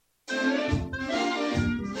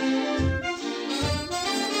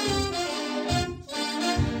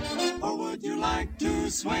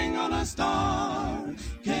swing on a star,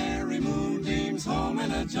 carry moonbeams home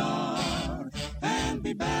in a jar, and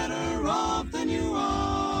be better off than you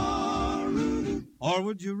are. Or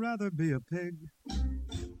would you rather be a pig?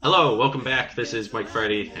 Hello, welcome back. This is Mike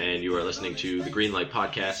Friday, and you are listening to the Greenlight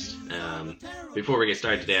podcast. Before we get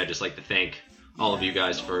started today, I'd just like to thank all of you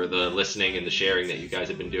guys for the listening and the sharing that you guys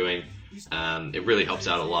have been doing. It really helps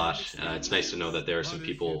out a lot. It's nice to know that there are some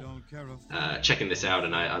people checking this out,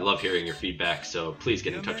 and I love hearing your feedback, so please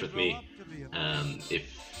get in touch with me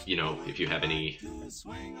if you have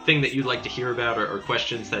anything that you'd like to hear about or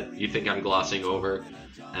questions that you think I'm glossing over.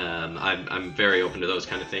 I'm very open to those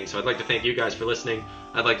kind of things, so I'd like to thank you guys for listening.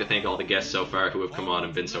 I'd like to thank all the guests so far who have come on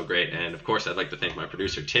and been so great, and of course I'd like to thank my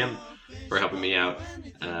producer Tim for helping me out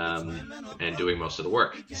and doing most of the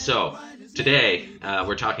work. So today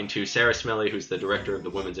we're talking to Sarah Smellie, who's the director of the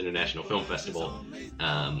Women's International Film Festival.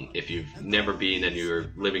 If you've never been and you're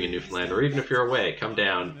living in Newfoundland, or even if you're away, come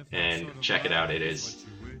down and check it out. It is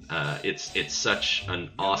it's such an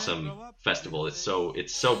awesome festival. It's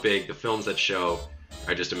so big. The films that show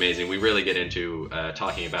are just amazing. We really get into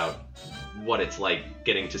talking about what it's like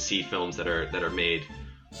getting to see films that are made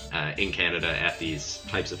in Canada at these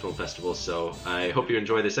types of film festivals. So I hope you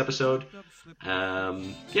enjoy this episode.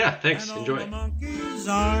 Thanks. Enjoy.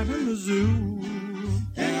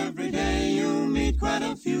 Every day you'll meet quite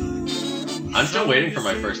a few. I'm still waiting for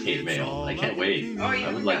my first hate mail. I can't wait. Oh,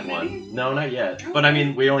 I would like one. No, not yet. But I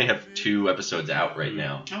mean, we only have 2 episods out right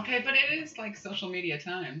now. Okay, but it is like social media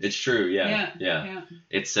time. It's true. Yeah.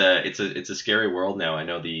 It's a scary world now. I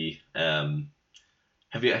know the.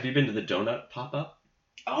 Have you been to the donut pop-up?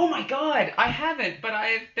 Oh my God, I haven't, but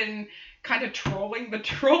I've been kind of trolling the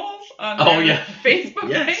trolls on their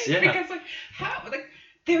Facebook page because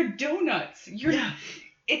they're donuts.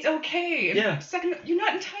 It's okay. Yeah. Second, you're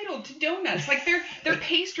not entitled to donuts. Like they're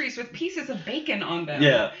pastries with pieces of bacon on them.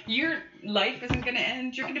 Yeah. Your life isn't gonna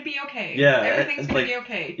end. You're gonna be okay. Yeah. Everything's gonna be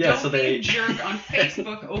okay. Yeah. Don't be a jerk on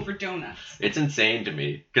Facebook over donuts. It's insane to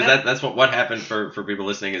me because that's what happened for people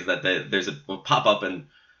listening is that there's a pop-up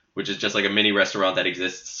which is just like a mini restaurant that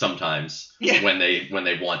exists sometimes when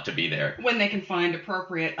they want to be there. When they can find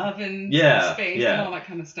appropriate ovens, space, and all that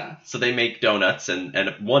kind of stuff. So they make donuts,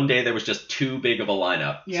 and one day there was just too big of a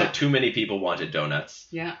lineup. Yeah. So too many people wanted donuts.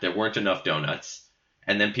 Yeah. There weren't enough donuts.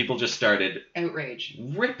 And then people just started outrage,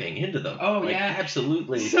 ripping into them. Oh,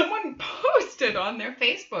 absolutely. Someone posted on their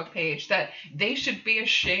Facebook page that they should be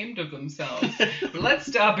ashamed of themselves. Let's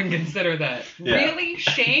stop and consider that. Yeah. Really?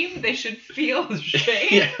 Shame? They should feel shame?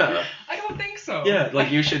 Yeah. I don't think so. Yeah,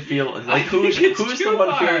 like you should feel like who's the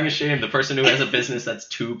one feeling ashamed? The person who has a business that's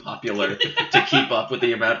too popular to keep up with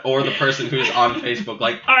the amount, or the person who's on Facebook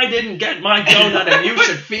like, I didn't get my donut and you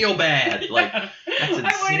should feel bad. Like that's insane.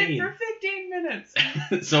 I waited for 15 minutes.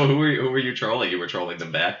 So who were you trolling? You were trolling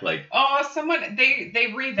them back, like? Oh, someone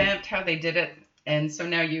they revamped how they did it, and so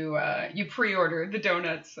now you pre-order the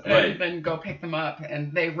donuts and then go pick them up,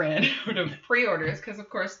 and they ran out of pre-orders because of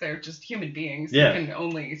course they're just human beings who can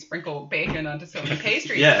only sprinkle bacon onto so many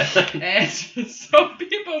pastries. And so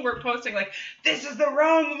people were posting like, this is the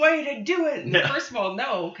wrong way to do it. And first of all,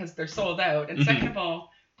 no, because they're sold out, and second of all,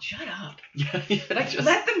 shut up.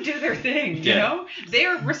 Let them do their thing, you know?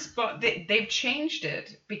 They've changed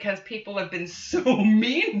it because people have been so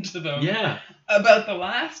mean to them about the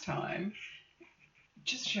last time.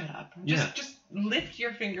 Just shut up. Just lift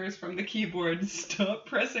your fingers from the keyboard, stop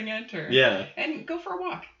pressing enter. And go for a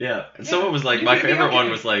walk. Yeah. And someone was like, my favorite one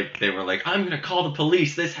was like, they were like, I'm going to call the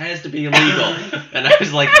police. This has to be illegal. And I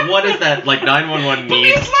was like, what is that? Like 911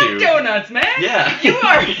 police needs to. Police like donuts, man. Yeah. You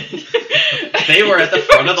are. They were at the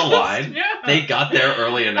front of the line. They got there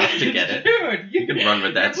early enough to get it. Dude, you can run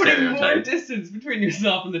with that you're putting stereotype. more distance between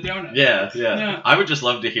yourself and the donut. Yeah. I would just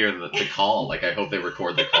love to hear the call. Like, I hope they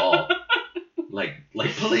record the call. Like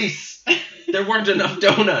police, there weren't enough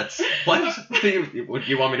donuts. What? Would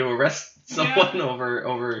you want me to arrest someone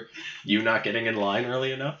over you not getting in line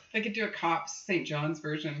early enough? They could do a Cops St. John's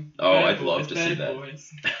version. Oh, I'd love to see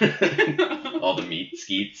that. All the meat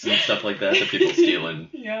skeets and stuff like that people stealing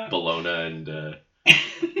bologna and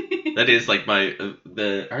that is like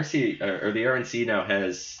the RC or the RNC now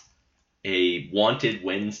has a Wanted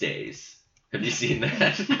Wednesdays. Have you seen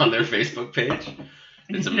that on their Facebook page?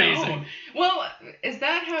 It's amazing. No. Well, is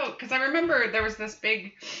that how... Because I remember there was this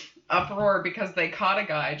big uproar because they caught a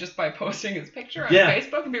guy just by posting his picture on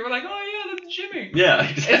Facebook, and people were like, oh, yeah, that's Jimmy. Yeah,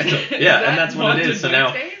 exactly. And that's what it is. So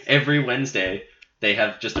now, Wednesdays? every Wednesday, they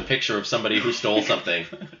have just a picture of somebody who stole something,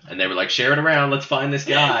 and they were like, share it around, let's find this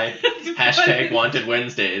guy. Hashtag Wanted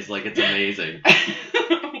Wednesdays. Like, it's amazing.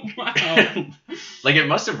 Wow. Like, it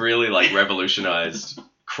must have really, like, revolutionized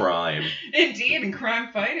crime. Indeed, and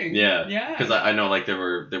crime fighting. Yeah. Yeah. Because I know, like, there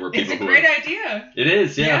were people It's a who great idea. It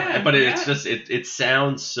is, yeah. Yeah, But it's yeah. just, it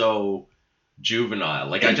sounds so juvenile.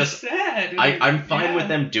 Like, It's sad. I'm fine Yeah. with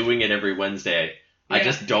them doing it every Wednesday. I Yeah.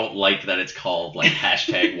 just don't like that it's called, like,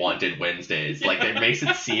 hashtag Wanted Wednesdays. Like, it makes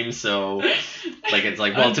it seem so, like, it's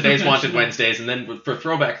like, well, today's Wanted Wednesdays, and then for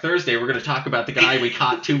Throwback Thursday, we're going to talk about the guy we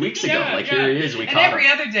caught 2 weeks ago. Yeah, Like, yeah. here he is, we And caught every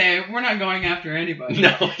him. other day, we're not going after anybody.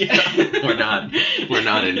 No, yeah, we're not. We're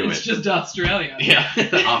not into It's it. just Australia. Yeah,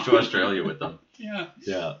 off to Australia with them. Yeah.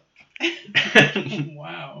 Yeah.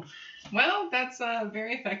 Wow. Well, that's a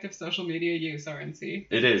very effective social media use, RNC.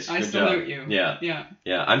 It is. I Good salute job. you. Yeah. Yeah.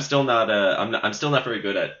 Yeah. I'm still not very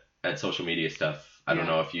good at social media stuff. I don't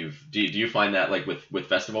Yeah. know if do you find that, like, with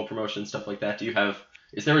festival promotion, stuff like that?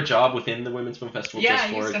 Is there a job within the Women's Film Festival Yeah, just I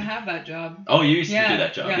for used it? to have that job. Oh, you used to do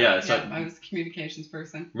that job. Yeah. So I was a communications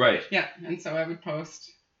person. right. Yeah, and so I would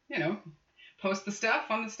post the stuff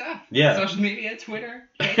on the stuff. Yeah. Social media, Twitter,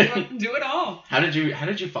 Facebook, do it all. How did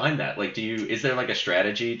you find that? Like, is there, like, a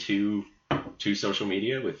strategy to social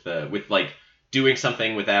media with like doing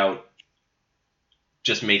something without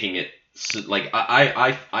just making it like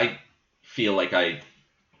I feel like I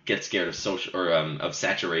get scared of social or of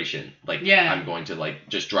saturation. Like, Yeah. I'm going to, like,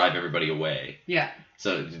 just drive everybody away. Yeah.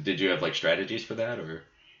 So did you have, like, strategies for that, or?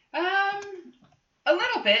 A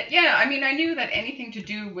little bit, yeah. I mean, I knew that anything to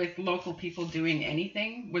do with local people doing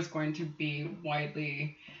anything was going to be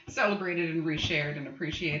widely celebrated and reshared and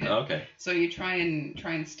appreciated. Oh, okay. So you try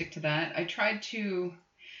and stick to that.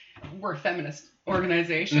 We're a feminist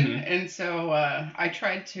organization, Mhm. and so I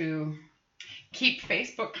tried to keep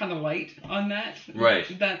Facebook kind of light on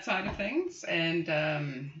that side of things, and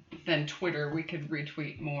then Twitter, we could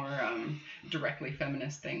retweet more directly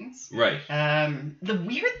feminist things. Right. The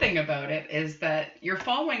weird thing about it is that you're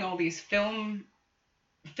following all these film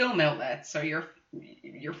outlets, so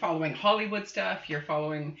you're following Hollywood stuff, you're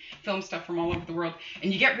following film stuff from all over the world,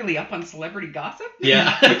 and you get really up on celebrity gossip.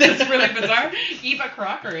 Yeah. It's really bizarre. Eva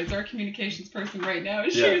Crocker is our communications person right now.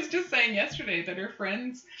 She Yeah. was just saying yesterday that her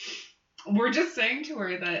friends were just saying to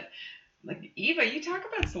her that, like, Eva, you talk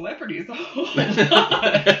about celebrities a whole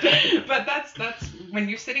lot. But that's when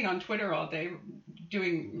you're sitting on Twitter all day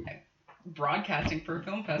doing broadcasting for a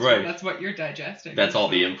film festival, Right. that's what you're digesting. That's all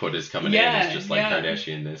the input is coming in. It's just like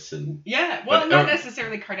Kardashian this and. Yeah, well, But- not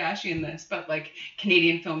necessarily Kardashian this, but like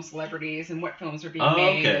Canadian film celebrities and what films are being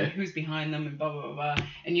made okay. and who's behind them and blah blah blah.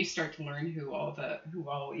 And you start to learn who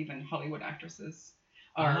all even Hollywood actresses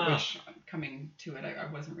are. Which, coming to it, I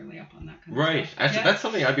wasn't really up on that kind of Right. stuff. Actually, Yeah. that's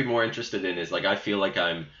something I'd be more interested in. Is, like, I feel like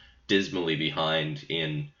I'm dismally behind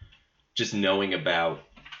in just knowing about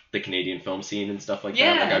the Canadian film scene and stuff like that.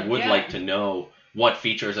 Yeah, Like, I would yeah. like to know what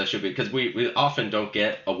features I should be, because we often don't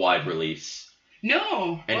get a wide release.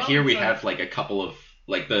 No. And well, here we it's have, like, a couple of,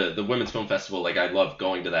 like, the Women's Film Festival. Like, I love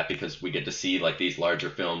going to that because we get to see, like, these larger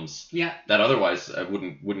films Yeah. that otherwise I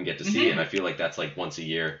wouldn't get to see. Mhm. And I feel like that's, like, once a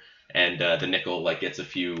year. And the Nickel, like, gets a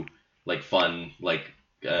few, like, fun, like,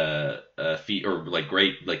 or, like,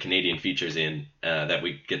 great, like, Canadian features in that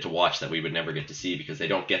we get to watch that we would never get to see because they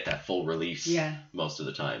don't get that full release most of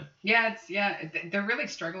the time. Yeah, they're really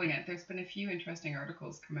struggling it. There's been a few interesting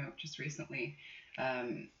articles come out just recently.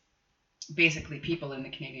 Basically, people in the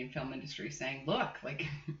Canadian film industry saying, "Look, like,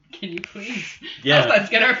 can you please help us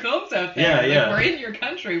get our films out there? Yeah, like, yeah. We're in your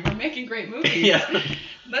country. We're making great movies. Yeah.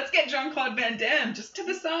 Let's get Jean-Claude Van Damme just to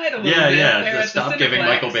the side a little Yeah, bit. yeah. there Just at the stop giving Cineplex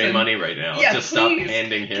Michael Bay and- money right now. Yeah, just please. stop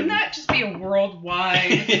handing him. Can that just be a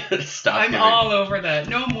worldwide? Stop I'm giving. all over that.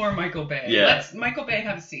 No more Michael Bay. Yeah. Let's Michael Bay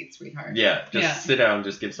have a seat, sweetheart. Yeah, just Yeah. sit down.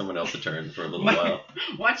 Just give someone else a turn for a little while.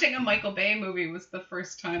 Watching a Michael Bay movie was the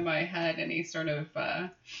first time I had any sort of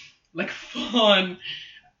like full-on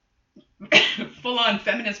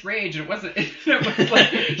feminist rage. It was like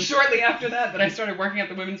shortly after that I started working at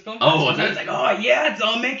the Women's Film Festival. Oh, was I it? was like, oh yeah, it's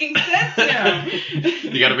all making sense now.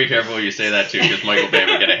 You got to be careful when you say that too, because Michael Bay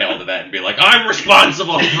would get a held of that and be like, "I'm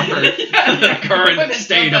responsible for the current Women's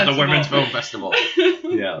state Film of the Women's Festival." Film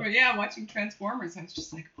Festival." Yeah. But yeah, watching Transformers, I was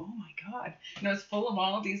just like, oh my god. And it was full of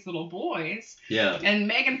all of these little boys. Yeah. And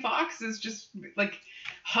Megan Fox is just like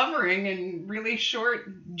hovering in really short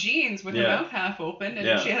jeans with her mouth half open,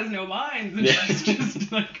 and she has no lines, and she's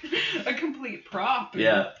just like a complete prop.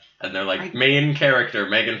 Yeah. And they're like, main character,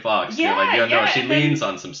 Megan Fox. Yeah, You're like, no, yeah, she and leans then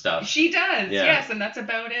on some stuff. She does, Yeah. yes, and that's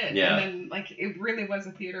about it. Yeah. And then, like, it really was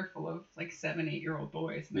a theater full of, like, 7-8-year-old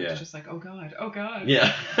boys. And it's just like, oh, God.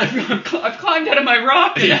 Yeah. I've climbed out of my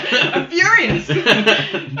rock, and I'm furious.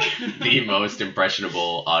 The most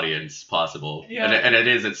impressionable audience possible. Yeah. And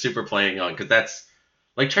it's super playing on, because that's,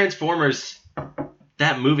 like, Transformers,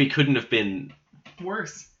 that movie couldn't have been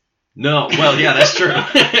Worse. No, well, yeah, that's true.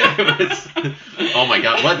 Oh my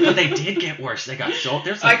god, but they did get worse. They got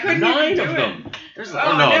there's like 9 of them. There's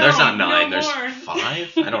there's not 9. There's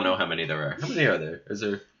 5. I don't know how many there are. How many are there? Is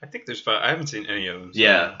there? I think there's 5. I haven't seen any of them. So.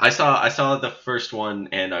 Yeah, I saw the first one,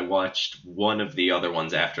 and I watched one of the other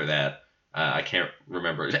ones after that. I can't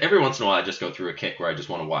remember. Every once in a while, I just go through a kick where I just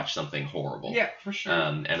want to watch something horrible. Yeah, for sure.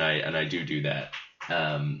 And I do that.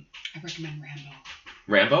 I recommend Rambo.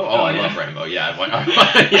 Rambo? Oh, I love Rambo. Yeah,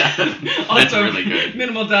 yeah. That's really good.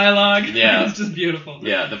 Minimal dialogue. Yeah, it's just beautiful.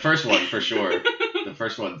 Yeah, the first one for sure. The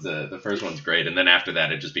first one's great, and then after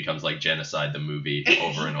that, it just becomes like Genocide the movie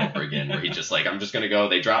over and over again, where he's just like, I'm just gonna go.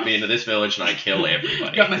 They drop me into this village, and I kill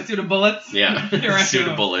everybody. Got my suit of bullets. Yeah, suit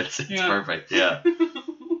of bullets. It's perfect. Yeah.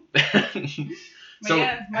 So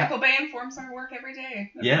yeah, Michael Bay informs our work every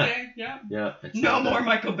day. Yeah. No more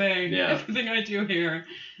Michael Bay. Yeah. Everything I do here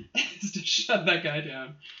is to shut that guy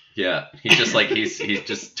down. Yeah, he's just like he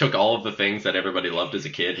just took all of the things that everybody loved as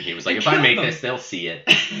a kid, and he was like, if I make this, they'll see it.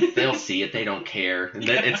 They'll see it. They don't care. And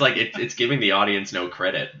it's like it's giving the audience no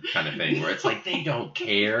credit kind of thing, where it's like they don't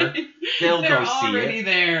care. They'll go see it.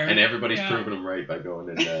 There. And everybody's proving them right by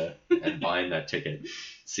going and buying that ticket,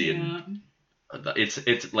 seeing. Yeah.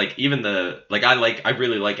 It's like even I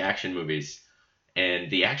really like action movies, and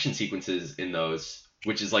the action sequences in those,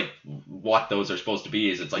 which is like what those are supposed to be,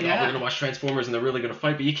 is it's like, oh, we're gonna watch Transformers and they're really gonna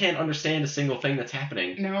fight, but you can't understand a single thing that's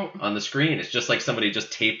happening on the screen. It's just like somebody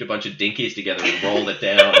just taped a bunch of dinkies together and rolled it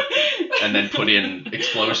down and then put in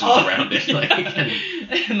explosions around it,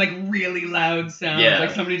 and like really loud sounds,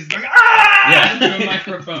 like somebody just going into a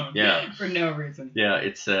microphone, for no reason. Yeah,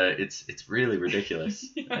 it's really ridiculous,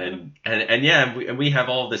 and we have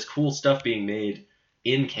all this cool stuff being made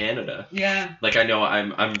in Canada. Yeah. Like, I know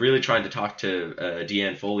I'm really trying to talk to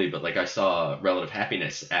Deanne Foley, but like I saw Relative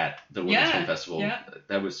Happiness at the Women's Film Festival. Yeah.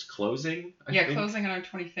 That was closing. I think. Closing on our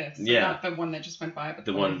 25th. So not the one that just went by, but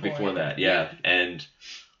the one before that. Yeah. And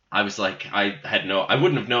I was like, I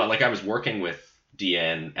wouldn't have known. Like, I was working with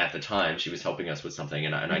Deanne at the time. She was helping us with something,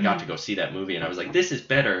 and I got to go see that movie, and I was like, this is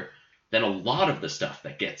better than a lot of the stuff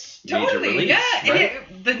that gets major release. Yeah. Right?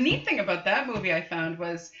 And the neat thing about that movie I found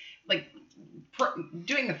was, like,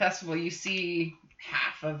 doing the festival, you see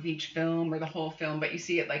half of each film or the whole film, but you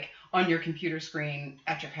see it like on your computer screen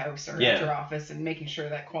at your house or at your office, and making sure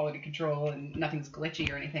that quality control and nothing's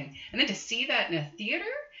glitchy or anything. And then to see that in a theater,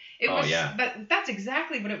 that's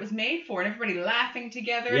exactly what it was made for, and everybody laughing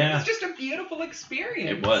together. Yeah. It was just a beautiful experience.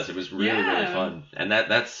 It was really really fun, and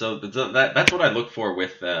that's what I look for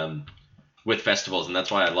with festivals, and that's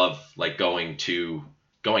why I love like going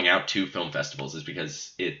out to film festivals, is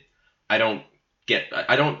because I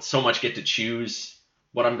don't so much get to choose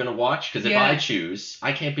what I'm going to watch, because if I choose,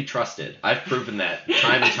 I can't be trusted. I've proven that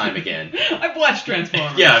time and time again. I've watched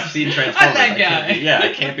Transformers. Yeah, I've seen Transformers. I'm that guy.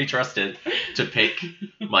 I can't be trusted to pick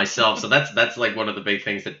myself. So that's like one of the big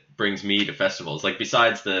things that brings me to festivals. Like,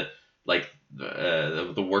 besides the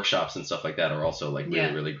workshops and stuff like that are also like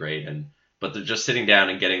really really great, but they're just sitting down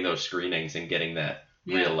and getting those screenings and getting that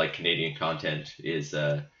real like Canadian content is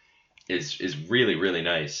really really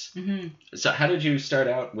nice. Mm-hmm. So how did you start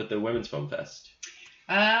out with the Women's Film Fest?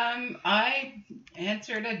 I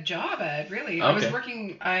answered a job ad, really. Okay.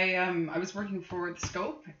 I was working for the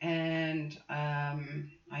Scope, and I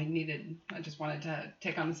just wanted to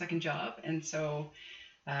take on a second job, and so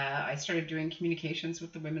I started doing communications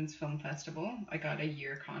with the Women's Film Festival. I got a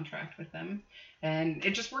year contract with them, and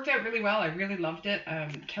it just worked out really well. I really loved it.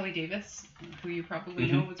 Kelly Davis, who you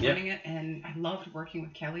probably know, was running it, and I loved working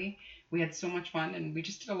with Kelly. We had so much fun, and we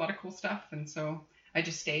just did a lot of cool stuff, and so I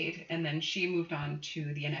just stayed, and then she moved on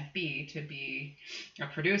to the NFB to be a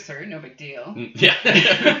producer. No big deal. Yeah,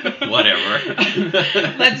 whatever.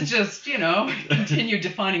 Let's just, continue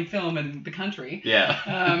defining film in the country.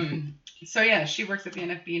 Yeah. So yeah, she works at the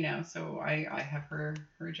NFB now, so I have her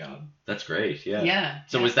job. That's great. Yeah. Yeah.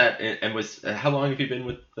 So was that, and was how long have you been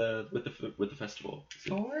with the festival?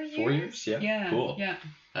 4 years. 4 years. Yeah. Yeah. Cool. Yeah.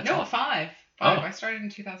 That's no, awesome. 5. Oh. I started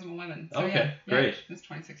in 2011. So okay, great. It's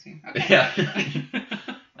 2016. Okay. Yeah.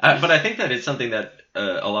 But I think that it's something that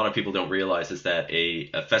a lot of people don't realize, is that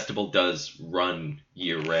a festival does run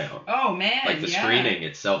year round. Oh man. Like the screening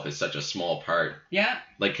itself is such a small part. Yeah.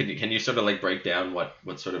 Like can you sort of like break down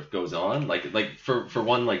what sort of goes on? Like for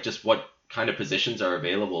one, like just what kind of positions are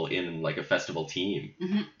available in like a festival team?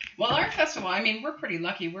 Mm-hmm. Well, our festival, I mean, we're pretty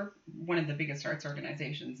lucky. We're one of the biggest arts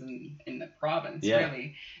organizations in the province,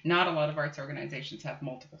 really. Not a lot of arts organizations have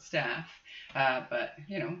multiple staff, but,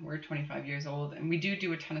 we're 25 years old, and we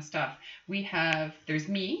do a ton of stuff. There's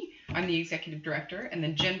me. I'm the executive director, and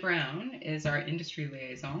then Jen Brown is our industry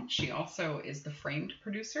liaison. She also is the framed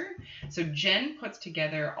producer. So Jen puts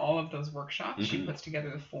together all of those workshops. She puts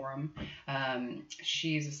together the forum.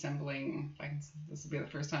 She's assembling, this will be the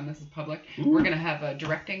first time this is public. Ooh. We're going to have a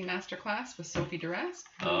directing masterclass with Sophie Durask,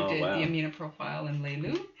 who did the Immunoprofile and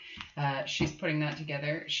Leilu. She's putting that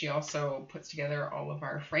together. She also puts together all of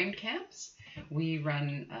our framed camps. We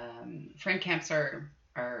run frame camps are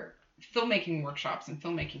filmmaking workshops and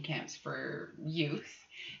filmmaking camps for youth,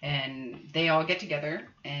 and they all get together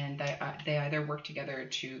and they either work together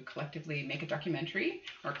to collectively make a documentary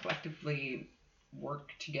or collectively work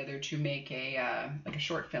together to make a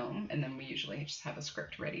short film, and then we usually just have a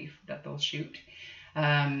script ready that they'll shoot.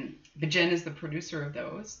 But Jen is the producer of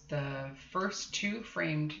those. The first 2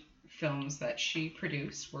 framed films that she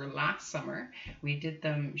produced were last summer.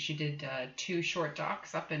 She did 2 short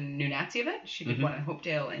docs up in Nunatsiavut. She did one in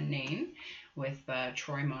Hopedale and Nain with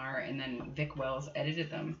Troy Marr, and then Vic Wells edited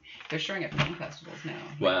them. They're showing at film festivals now.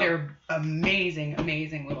 Wow. They're amazing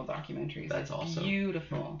little documentaries. That's awesome.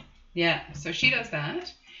 Beautiful. Yeah, so she does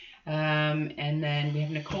that. And then we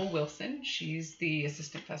have Nicole Wilson. She's the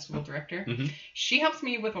assistant festival director. She helps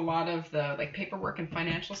me with a lot of the paperwork and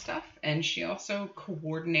financial stuff, and she also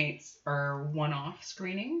coordinates our one-off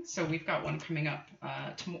screening. So we've got one coming up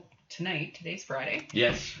tonight. Today's Friday.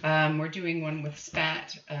 Yes. We're doing one with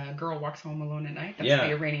Spat. Girl Walks Home Alone at Night. That's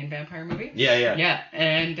the Iranian vampire movie. Yeah.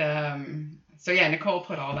 And so Nicole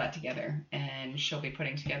put all that together, and she'll be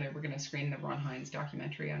putting together, we're going to screen the Ron Hines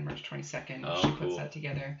documentary on March 22nd. She puts that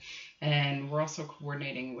together. And we're also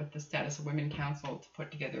coordinating with the Status of Women Council to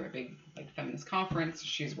put together a big feminist conference.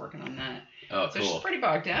 She's working on that. Oh, so cool. She's pretty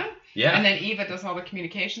bogged down. Yeah. And then Eva does all the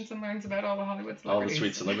communications and learns about all the Hollywood celebrities. All the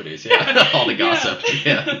sweet celebrities, yeah. All the gossip.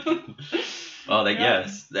 Yeah. Well,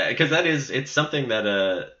 yes. Because it's something that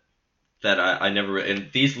I never,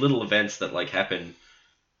 and these little events that happen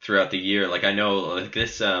throughout the year, I know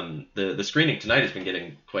this the screening tonight has been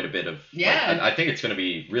getting quite a bit of I think it's going to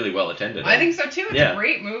be really well attended. I think so too. It's a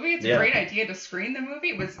great movie. It's a great idea to screen the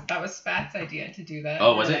movie. That was Spat's idea to do that.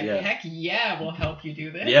 Oh, was it? Yeah. Heck yeah, we'll help you do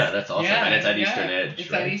this. Yeah, that's awesome. And it's at Eastern Edge.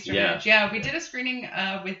 It's at Eastern Edge. Yeah, we did a screening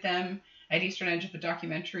with them at Eastern Edge of the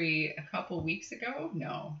documentary a couple weeks ago.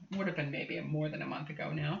 No, it would have been maybe more than a month ago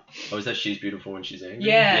now. Oh, is that She's Beautiful When She's Angry?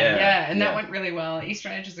 Yeah. And that went really well.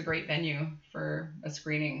 Eastern Edge is a great venue for a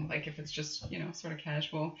screening, if it's just, sort of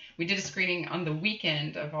casual. We did a screening on the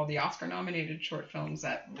weekend of all the Oscar-nominated short films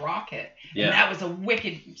at Rocket. Yeah. And that was a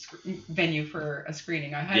wicked venue for a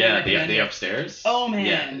screening. I highly recommend the upstairs? Oh, man.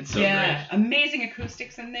 Yeah, it's so great. Amazing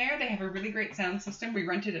acoustics in there. They have a really great sound system. We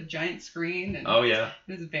rented a giant screen. And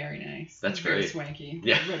it was very nice. That's great. Very swanky.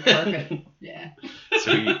 Yeah. Red carpet. Yeah.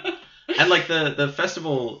 Sweet. And the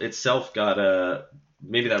festival itself got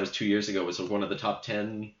maybe that was 2 years ago, was one of the top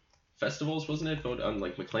 10 festivals, wasn't it? Voted on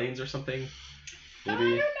Maclean's or something. Maybe. I don't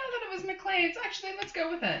know that it was Maclean's. Actually, let's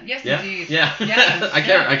go with it. Yes, indeed. Yeah. I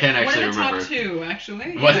can't actually remember. One of the top 2,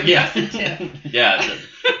 actually. Was it? Yeah. Just a tip. Yeah.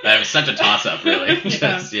 That was such a toss-up, really.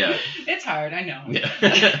 It's hard, I know. Yeah.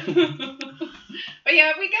 But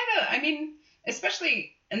yeah, we gotta. I mean,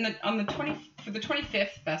 especially for the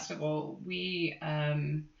 25th festival, we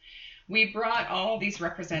brought all these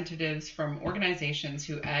representatives from organizations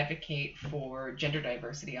who advocate for gender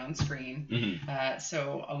diversity on screen.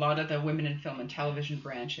 So a lot of the Women in Film and Television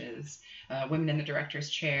branches, Women in the Director's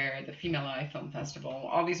Chair, the Female Eye Film Festival,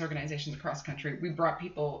 all these organizations across the country, we brought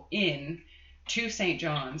people in to St.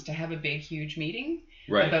 John's to have a big, huge meeting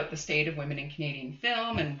about the state of women in Canadian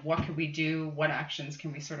film and what could we do, what actions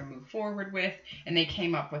can we sort of move forward with, and they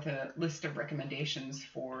came up with a list of recommendations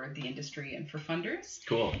for the industry and for funders.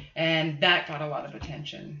 Cool. And that got a lot of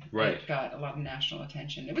attention. Right. It got a lot of national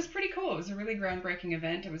attention. It was pretty cool. It was a really groundbreaking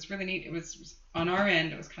event. It was really neat. It was on our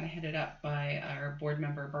end, it was kind of headed up by our board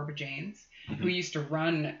member, Barbara Janes, who used to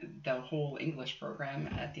run the whole English program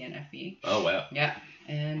at the NFB. Oh, wow. Yeah.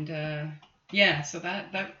 And so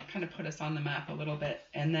that kind of put us on the map a little bit.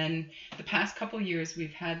 And then the past couple years,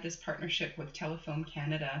 we've had this partnership with Telefilm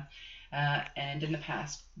Canada. And in the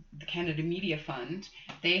past, the Canada Media Fund,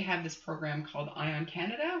 they have this program called Eye on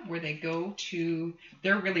Canada, where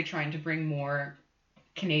they're really trying to bring more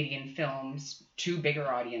Canadian films to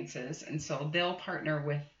bigger audiences. And so they'll partner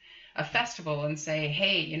with a festival and say,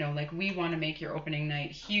 hey, we want to make your opening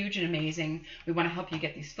night huge and amazing. We want to help you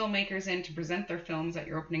get these filmmakers in to present their films at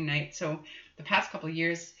your opening night. So the past couple of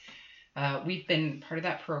years, we've been part of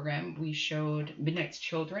that program. We showed Midnight's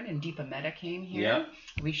Children, and Deepa Mehta came here. Yeah.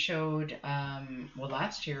 We showed,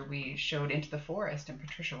 last year we showed Into the Forest, and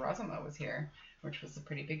Patricia Rozema was here, which was a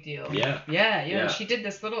pretty big deal. Yeah. Yeah. She did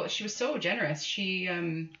this she was so generous. She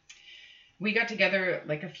we got together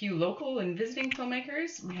like a few local and visiting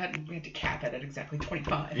filmmakers. We had to cap it at exactly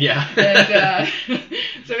 25. Yeah. And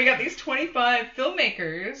so we got these 25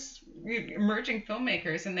 filmmakers, emerging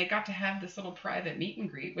filmmakers, and they got to have this little private meet and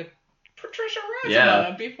greet with Patricia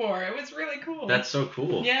Rozema before. It was really cool. That's so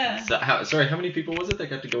cool. Yeah. So how many people was it that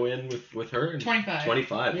got to go in with her? 25.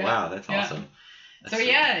 25. Yeah. Wow, that's awesome. So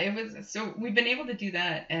it was. So we've been able to do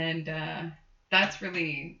that, and that's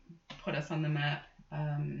really put us on the map,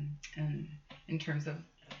 and in terms of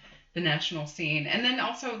the national scene. And then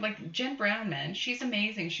also like Jen Brown, man, she's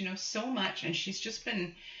amazing. She knows so much, and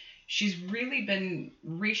she's really been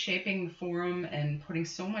reshaping the forum and putting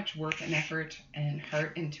so much work and effort and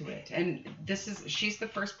heart into it. And she's the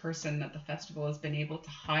first person that the festival has been able to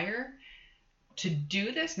hire to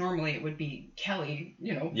do this. Normally it would be Kelly,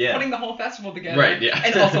 putting the whole festival together. Right, yeah.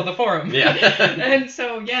 And also the forum. Yeah. And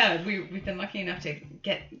so, we've been lucky enough to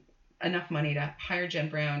get enough money to hire Jen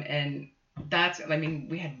Brown, and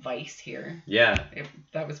we had Vice here. Yeah.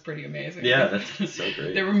 That was pretty amazing. Yeah, that's so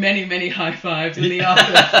great. There were many, many high fives in the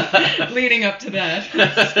office leading up to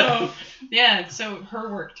that. So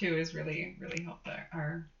her work too has really, really helped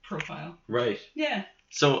our profile. Right. Yeah.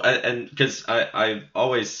 So, and because I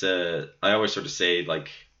always sort of say like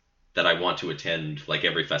that I want to attend like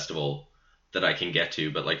every festival that I can get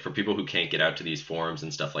to, but like for people who can't get out to these forums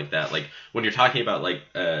and stuff like that, like when you're talking about like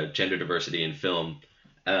gender diversity in film,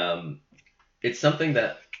 it's something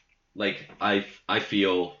that like I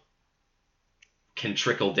feel can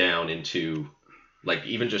trickle down into like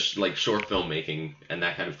even just like short filmmaking and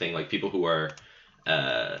that kind of thing. Like people who are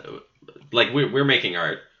like we're making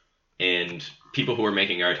art, and people who are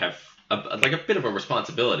making art have a bit of a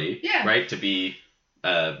responsibility, right, to be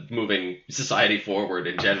moving society forward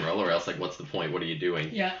in general, or else like what's the point? What are you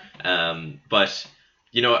doing? Yeah. But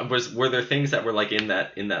were there things that were like in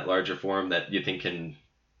that larger forum that you think can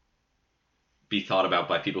be thought about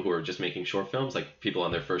by people who are just making short films, like people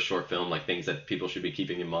on their first short film, like things that people should be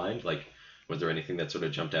keeping in mind? Like, was there anything that sort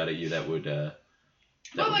of jumped out at you that would would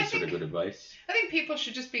be sort of good advice? I think people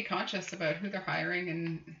should just be conscious about who they're hiring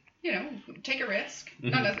and, take a risk. Mm-hmm.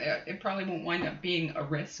 Not necessarily, it probably won't wind up being a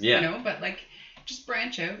risk, but like just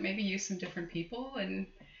branch out, maybe use some different people. And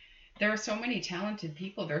there are so many talented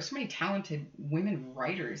people. There are so many talented women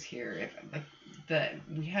writers here.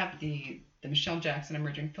 We have the Michelle Jackson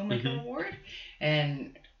Emerging Filmmaker Award,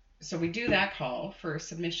 and so we do that call for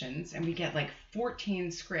submissions, and we get like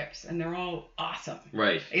 14 scripts, and they're all awesome.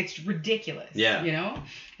 Right. It's ridiculous. Yeah.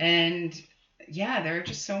 And there are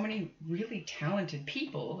just so many really talented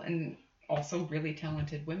people, and also really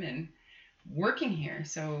talented women working here.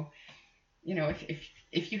 So,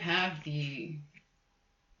 if you have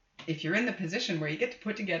if you're in the position where you get to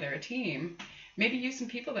put together a team, maybe use some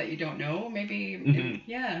people that you don't know. Maybe,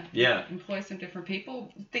 employ some different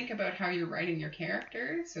people. Think about how you're writing your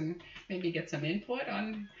characters, and maybe get some input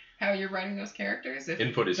on how you're writing those characters. If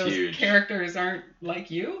input is those huge. Characters aren't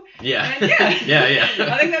like you. Yeah. Then yeah.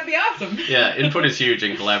 I think that'd be awesome. Yeah, input is huge,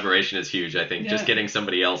 and collaboration is huge. I think just getting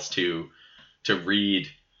somebody else to read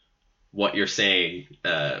what you're saying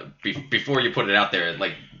before you put it out there,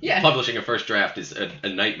 like publishing a first draft is a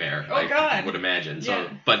nightmare. I would imagine. So,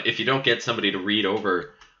 but if you don't get somebody to read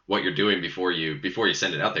over what you're doing before you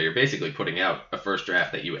send it out there, you're basically putting out a first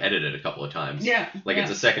draft that you edited a couple of times.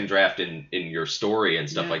 It's a second draft in your story and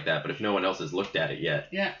stuff like that. But if no one else has looked at it yet,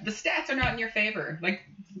 the stats are not in your favor. Like,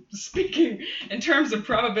 speaking in terms of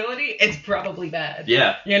probability, it's probably bad.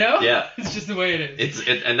 It's just the way it is.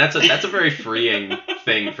 And that's a very freeing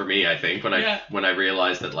thing for me, I think, when I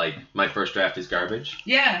realize that like my first draft is garbage.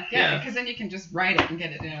 Because then you can just write it and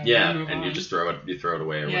get it down. And you just throw it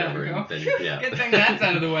away or whatever. And then, good thing that's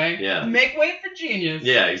out of the way. Make way for genius.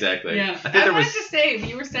 Exactly. I wanted to say,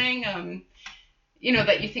 you were saying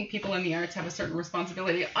that you think people in the arts have a certain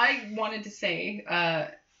responsibility. I wanted to say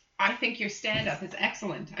I think your stand-up is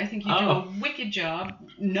excellent. I think you do a wicked job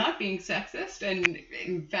not being sexist and,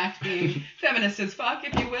 in fact, being feminist as fuck,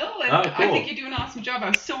 if you will. And cool. I think you do an awesome job. I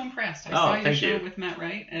was so impressed. I saw your show with Matt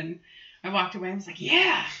Wright, and I walked away and was like, all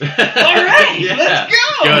right, let's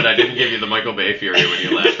go. Good. I didn't give you the Michael Bay fury when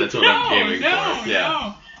you left. That's what I'm aiming for.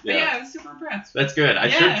 No. But I was super impressed. That's good.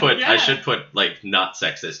 I should put like not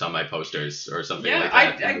sexist on my posters or something like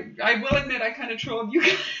that. I will admit I kind of trolled you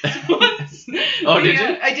guys once. Did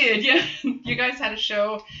you? I did, yeah. You guys had a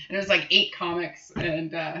show, and it was like 8 comics, and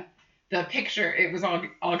the picture, it was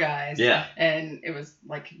all guys. Yeah. And it was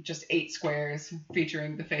like just 8 squares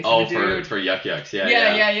featuring the face of a dude. For Yuck Yucks. Yeah.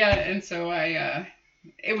 And so I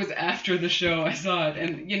It was after the show I saw it,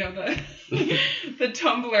 and you know the the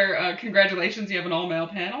Tumblr congratulations, you have an all-male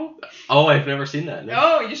panel. Oh, I've never seen that. No.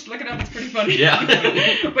 Oh, you should look it up. It's pretty funny. Yeah.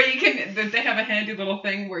 But you can. They have a handy little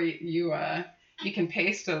thing where you can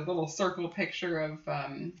paste a little circle picture of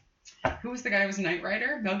who was the guy who was Knight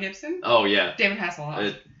Rider? Mel Gibson. Oh yeah. David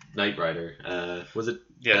Hasselhoff. Knight Rider. Was it?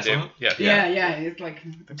 Yeah, Hasselhoff? Yeah. It's like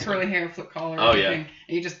the curly hair, flip collar, Oh, everything. yeah.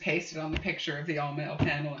 And you just paste it on the picture of the all-male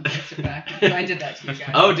panel and paste it back. So I did that to you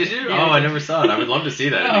guys. Oh, did you? Yeah, I never saw it. I would love to see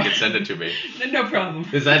that. If you could send it to me. No problem.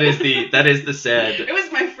 Because that is the sad. It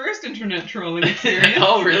was my first internet trolling experience.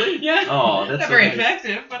 Oh, really? Yeah. Oh, that's not so very nice.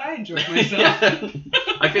 effective, but I enjoyed myself. Yeah.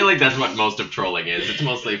 I feel like that's what most of trolling is. It's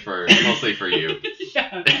mostly for you.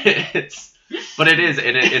 Yeah. But it is,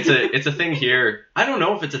 and it's a thing here. I don't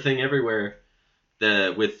know if it's a thing everywhere.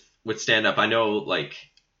 With stand up, I know like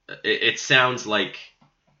it sounds like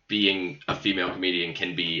being a female comedian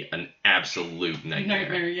can be an absolute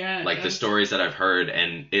nightmare. Yeah. Like the stories that I've heard,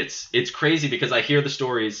 and it's crazy because I hear the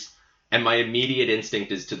stories, and my immediate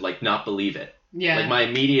instinct is to like not believe it. Yeah. Like my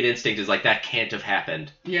immediate instinct is like that can't have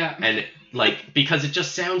happened. Yeah. And like because it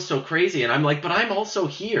just sounds so crazy, and I'm like, but I'm also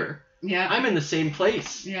here. Yeah. I'm in the same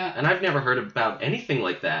place. Yeah. And I've never heard about anything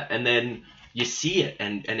like that. And then you see it,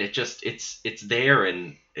 and it just it's there,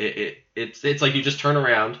 and it's like you just turn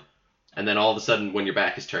around, and then all of a sudden when your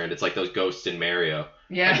back is turned, it's like those ghosts in Mario.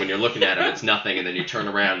 Yeah. Like when you're looking at them, it's nothing, and then you turn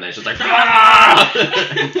around, and it's just like ah!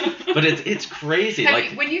 But it's crazy.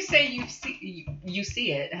 When you say you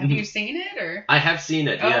see it, have you seen it or? I have seen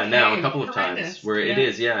it, yeah, Okay. now a couple of Horrendous. times where it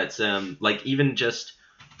is, yeah. It's like even just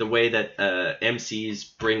the way that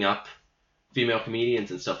MCs bring up female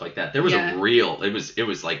comedians and stuff like that. There was Yeah.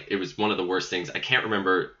 it was one of the worst things. I can't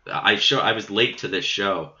remember. I was late to this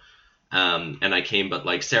show, and I came, but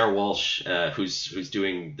like Sarah Walsh, who's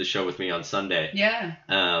doing the show with me on Sunday, Yeah.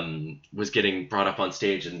 was getting brought up on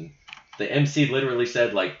stage, and the MC literally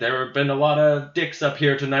said like, there have been a lot of dicks up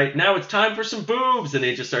here tonight. Now it's time for some boobs, and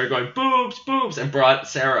he just started going boobs, boobs, and brought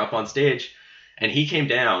Sarah up on stage, and he came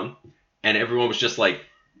down, and everyone was just like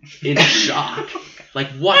in shock. Like,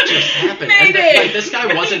 what just happened? And like this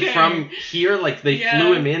guy wasn't from here. Like they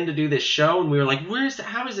flew him in to do this show, and we were like,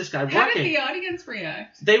 how is this guy working? How did the audience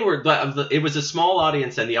react? They were. It was a small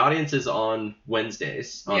audience, and the audiences on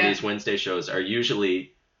Wednesdays on these Wednesday shows are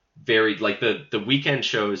usually very like the weekend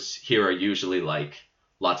shows here are usually like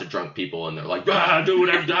lots of drunk people, and they're like, do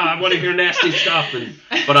whatever, I want to hear nasty stuff.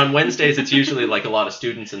 But on Wednesdays it's usually like a lot of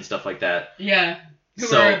students and stuff like that. Yeah.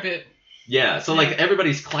 Who are a bit. Yeah, so like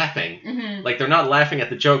everybody's clapping. Mm-hmm. Like they're not laughing at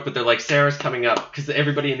the joke, but they're like, Sarah's coming up, because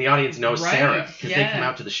everybody in the audience knows Right. Sarah, because they Yeah. come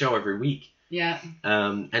out to the show every week. Yeah.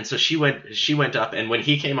 And so she went up, and when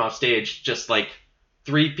he came off stage, just like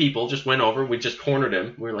 3 people just went over, we just cornered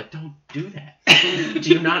him. We were like, don't do that. Do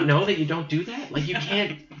you not know that you don't do that? Like you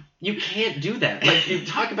can't do that. Like you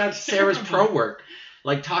talk about Sarah's pro work.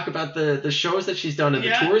 Like talk about the shows that she's done and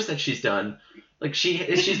the tours that she's done. Like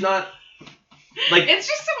she's not. Like It's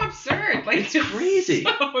just so absurd. Like it's crazy.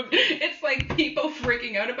 It's like people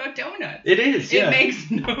freaking out about donuts. It is. Yeah. It makes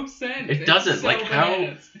no sense. It doesn't. It's so Like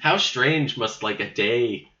bananas. how strange must like a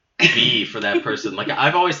day be for that person? Like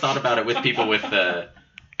I've always thought about it with people with and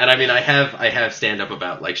I mean I have stand up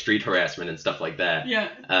about like street harassment and stuff like that. Yeah.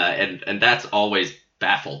 And that's always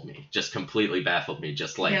baffled me. Just completely baffled me.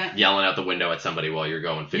 Just like yelling out the window at somebody while you're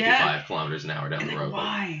going 55 kilometers an hour down the road.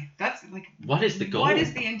 Why? That's like. What is the goal? What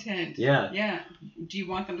is the intent? Yeah. Yeah. Do you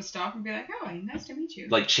want them to stop and be like, oh, nice to meet you?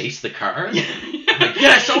 Like chase the car? Yeah. Like,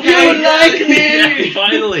 yes, okay, You like me! Yeah,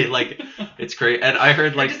 finally, like it's great. And I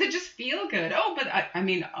heard Or like does it just feel good? Oh, but I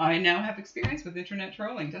mean, I now have experience with internet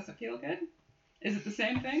trolling. Does it feel good? Is it the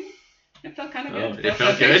same thing? It felt kind of good. It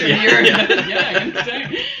felt good? Yeah, I can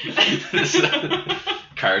say.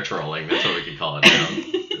 Car trolling, that's what we can call it now.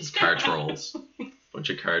 It's car trolls.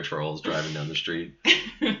 Bunch of car trolls driving down the street.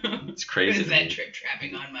 It's crazy. Is that trip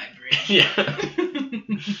trapping on my bridge?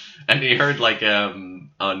 Yeah. And you heard like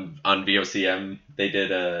on VOCM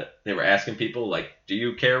they were asking people like, do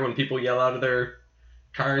you care when people yell out of their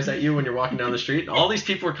cars at you when you're walking down the street? All these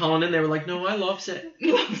people were calling in, they were like, no, I loves it.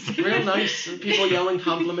 Real nice. And people yelling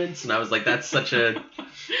compliments, and I was like, that's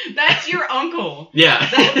your uncle. Yeah.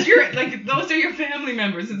 That's your, like, those are your family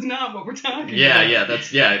members. It's not what we're talking about. Yeah,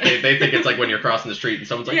 they think it's like when you're crossing the street and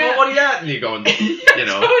someone's like, oh, what are you at? And you go and, you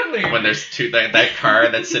know, totally. when there's that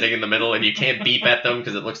car that's sitting in the middle and you can't beep at them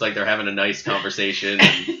because it looks like they're having a nice conversation,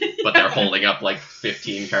 but they're holding up like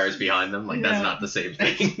 15 cars behind them. Like, that's not the same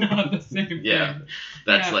thing. It's not the same thing. Yeah.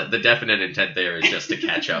 That's like the definite intent there is just to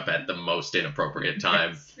catch up at the most inappropriate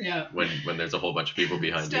time. Yeah. When there's a whole bunch of people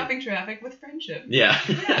behind Stopping traffic with friendship. you. Yeah.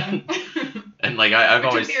 Yeah. And like I've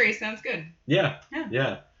always theory sounds good. Yeah.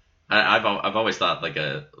 I've always thought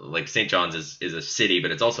like St. John's is a city,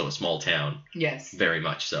 but it's also a small town. Yes. Very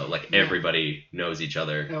much so. Like everybody knows each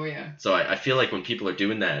other. Oh yeah. So I feel like when people are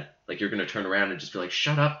doing that, like you're gonna turn around and just be like,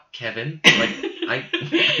 "Shut up, Kevin!" Like I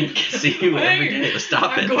see you every day.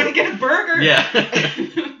 Stop it. I'm going to get a burger. Yeah.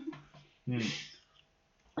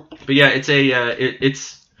 But yeah, it's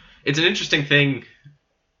an interesting thing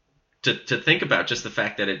to think about, just the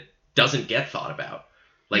fact that it doesn't get thought about.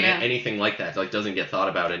 Like anything like that, like doesn't get thought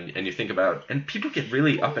about, and you think about, and people get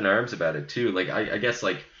really up in arms about it too. Like I guess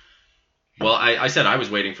like, well, I said I was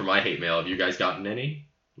waiting for my hate mail. Have you guys gotten any?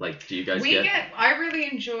 Like, do you guys I really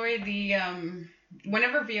enjoy the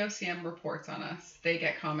whenever VOCM reports on us, they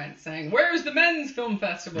get comments saying, "Where's the men's film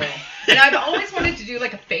festival?" And I've always wanted to do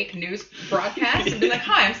like a fake news broadcast and be like,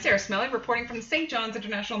 "Hi, I'm Sarah Smellie reporting from the St. John's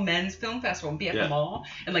International Men's Film Festival," and be at the mall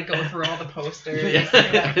and like go through all the posters.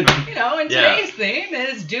 And today's theme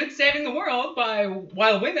is "Dudes Saving the World"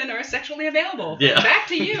 while women are sexually available. Yeah. Back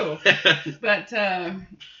to you. But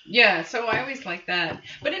so I always like that.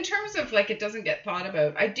 But in terms of like it doesn't get thought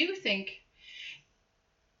about, I do think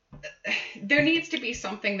there needs to be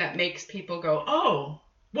something that makes people go, "Oh,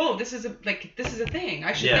 whoa, this is a thing.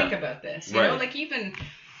 I should think about this." You know, like even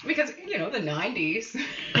because the 90s,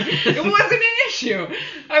 it wasn't an issue.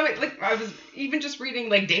 I was even just reading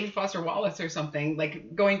like David Foster Wallace or something,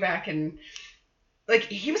 like going back and like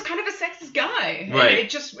he was kind of a sexist guy.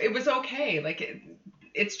 Right. And it was okay. Like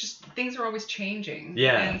it's just things are always changing.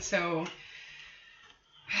 Yeah. And so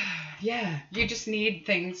you just need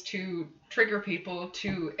things to trigger people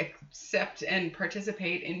to accept and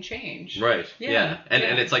participate in change. Right. Yeah. And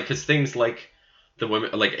it's like, because things like the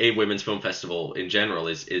women, like a women's film festival in general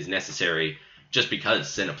is necessary just because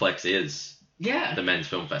Cineplex is the men's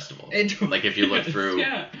film festival. Like if you look through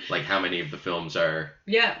like how many of the films are.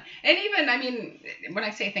 Yeah. And even, I mean, when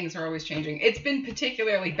I say things are always changing, it's been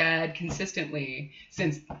particularly bad consistently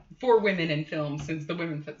for women in film since the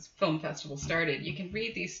Women's Film Festival started. You can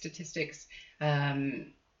read these statistics.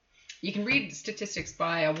 You can read statistics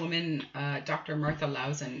by a woman, Dr. Martha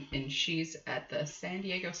Lausen, and she's at the San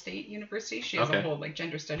Diego State University. She has a whole like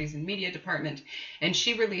gender studies and media department, and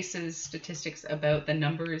she releases statistics about the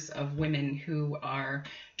numbers of women who are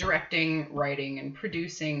directing, writing, and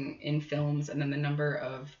producing in films, and then the number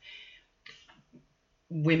of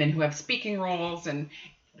women who have speaking roles, and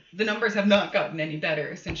the numbers have not gotten any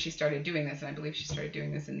better since she started doing this, and I believe she started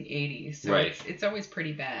doing this in the 80s. So it's always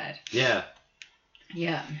pretty bad. Yeah.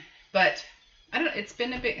 Yeah. But I don't know, it's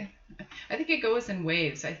been I think it goes in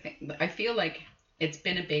waves. I feel like it's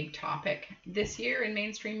been a big topic this year in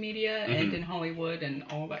mainstream media and in Hollywood and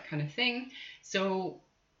all that kind of thing. So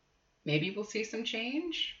maybe we'll see some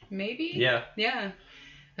change. Maybe. Yeah. Yeah.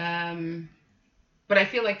 But I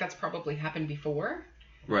feel like that's probably happened before.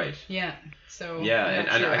 Right. Yeah. So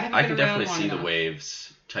and I can definitely see the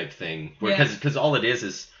waves type thing. Because all it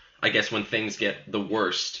is I guess when things get the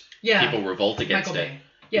worst, people revolt against it.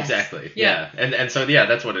 Yes. Exactly. Yeah. And so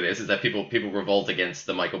that's what it is that people revolt against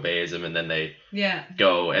the Michael Bayism, and then they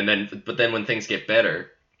go, and but then when things get better,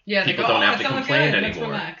 people don't have to complain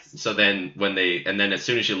anymore. So then as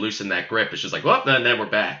soon as you loosen that grip, it's just like, well, then we're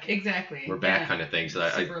back. Exactly. We're back kind of thing. So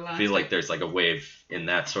I feel like there's like a wave in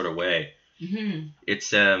that sort of way. Mm-hmm.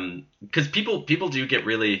 It's because people do get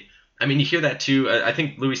really, I mean, you hear that too. I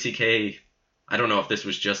think Louis C.K., I don't know if this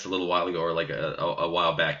was just a little while ago or like a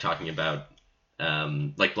while back, talking about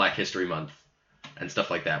like Black History Month and stuff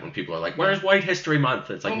like that, when people are like, where's White History Month?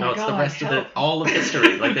 It's like, no, it's the rest of all of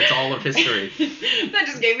history. Like, it's all of history. That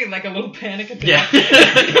just gave me like a little panic attack. Yeah.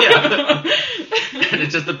 Yeah. And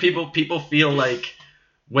it's just that people feel like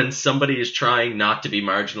when somebody is trying not to be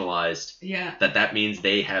marginalized, that means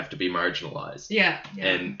they have to be marginalized. Yeah.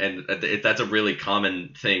 And that's a really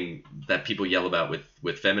common thing that people yell about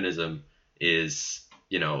with feminism is,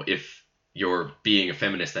 if you're being a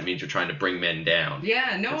feminist, that means you're trying to bring men down.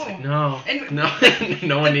 Yeah, no. It's like,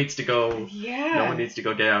 no one needs to go. Yeah. No one needs to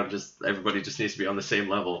go down. Everybody just needs to be on the same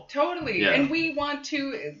level. Totally. Yeah. And we want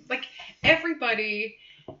to, like, everybody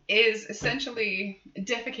is essentially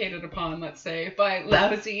defecated upon, let's say, by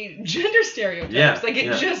lousy gender stereotypes. Yeah, like,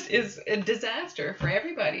 it just is a disaster for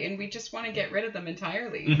everybody, and we just want to get rid of them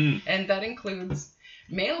entirely. Mm-hmm. And that includes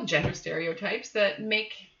male gender stereotypes that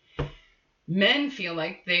make men feel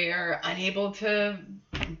like they are unable to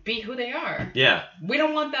be who they are. Yeah. We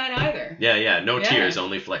don't want that either. Yeah. No tears,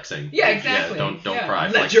 only flexing. Yeah, exactly. Don't cry.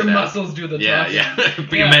 Let your muscles do the talking. Yeah.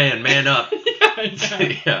 Be a man up.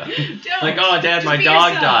 Yeah. Don't. Like, oh, Dad, Just my be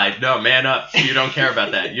dog yourself. died. No, man up. You don't care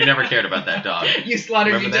about that. You never cared about that dog. You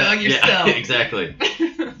slaughtered Remember your that? dog yourself. Yeah, exactly.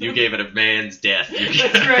 You gave it a man's death.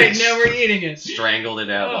 That's right. Now we're eating it. Strangled it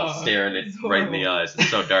out while staring it it's right in the horrible. eyes. It's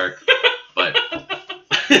so dark. But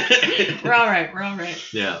We're all right. We're all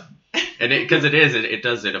right. yeah, and because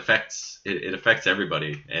it affects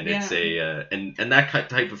everybody, and it's and that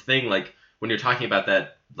type of thing. Like when you're talking about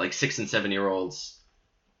that, like 6 and 7 year olds,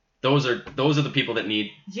 those are the people that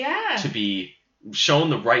need to be shown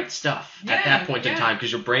the right stuff at that point in time,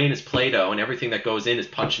 because your brain is Play-Doh and everything that goes in is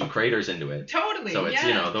punching craters into it. Totally. So it's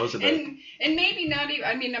those are the and maybe not even.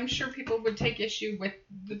 I mean, I'm sure people would take issue with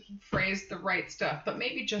the phrase "the right stuff," but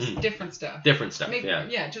maybe just different stuff. Different stuff. Maybe,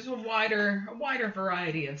 yeah. Just a wider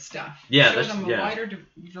variety of stuff. Yeah. Show them a wider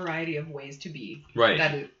variety of ways to be.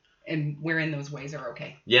 Right. And wherein those ways are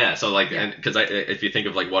okay. Yeah, so like, because if you think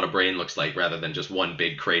of like what a brain looks like, rather than just one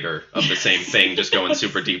big crater of the same thing just going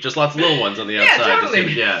super deep, just lots of little ones on the outside.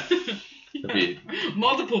 Totally. It'd be,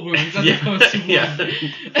 multiple wounds as opposed to one.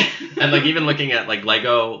 And like even looking at like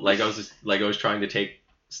Lego's trying to take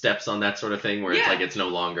steps on that sort of thing, where it's like it's no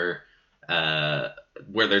longer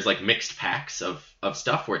where there's like mixed packs of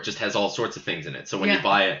stuff where it just has all sorts of things in it. So when you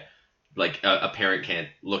buy it, like a parent can't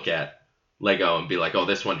look at Lego and be like, oh,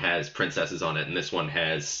 this one has princesses on it and this one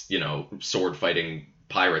has, sword fighting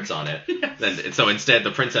pirates on it. And so instead the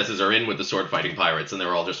princesses are in with the sword fighting pirates and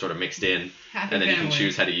they're all just sort of mixed in. And then you can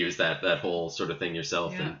choose how to use that whole sort of thing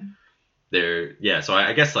yourself. And so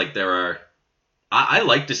I guess like I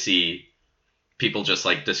like to see people just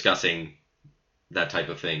like discussing that type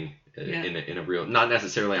of thing in a real, not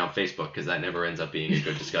necessarily on Facebook, because that never ends up being a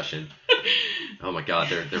good discussion. Oh my God,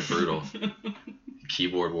 they're brutal.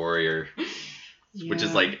 Keyboard warrior, which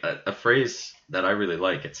is like a phrase that I really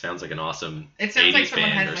like. It sounds like an awesome 80s It sounds like someone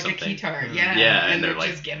band has or like something. a guitar, and they're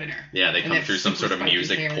like just giving her. Yeah, they And come through some sort of super spiky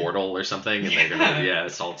music hair. portal or something, and they're gonna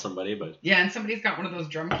assault somebody. But and somebody's got one of those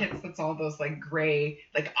drum kits that's all those like gray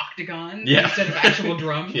like octagons Yeah. instead of actual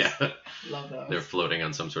drums. Love those. They're floating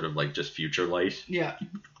on some sort of like just future light. Yeah.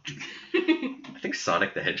 I think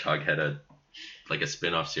Sonic the Hedgehog had a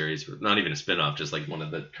spin-off series, not even a spin-off, just like one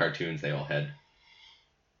of the cartoons they all had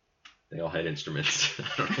instruments. I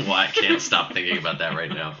don't know why I can't stop thinking about that right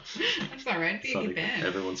now. That's all right. Be a good band.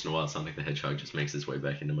 Every once in a while, Sonic the Hedgehog just makes its way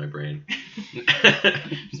back into my brain.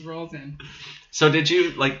 Just rolls in. So did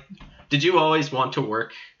you always want to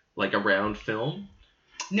work like around film?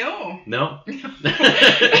 No. No?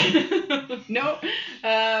 No.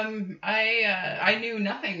 I knew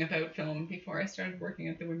nothing about film before I started working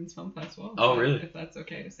at the Women's Film Festival. Oh, really? If that's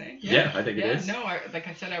okay to say. Yeah, I think it is. No, like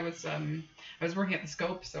I said, I was working at the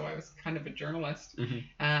Scope, so I was kind of a journalist. Mm-hmm.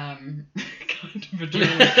 Kind of a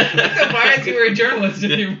journalist. That's so far as you were a journalist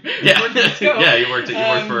if you worked at the Scope. Yeah, you worked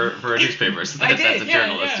for a newspaper, so I did, that's a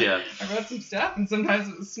journalist, yeah. I wrote some stuff, and sometimes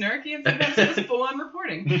it was snarky, and sometimes it was full-on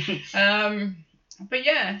reporting. But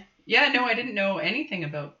no, I didn't know anything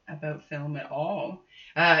about film at all.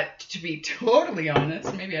 To be totally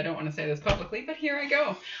honest, maybe I don't want to say this publicly, but here I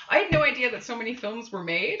go. I had no idea that so many films were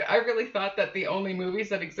made. I really thought that the only movies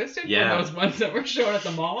that existed were those ones that were shown at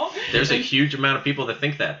the mall. There's a huge amount of people that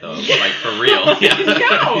think that, though, like for real.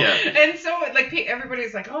 And so like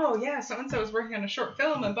everybody's like, oh yeah, so and so is working on a short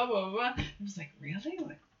film and blah blah blah blah. I was like, really?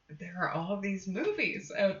 Like, there are all these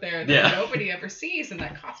movies out there that nobody ever sees, and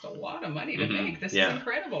that cost a lot of money to make. This is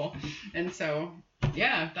incredible. And so,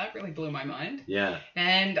 that really blew my mind. Yeah.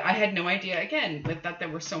 And I had no idea, again, that there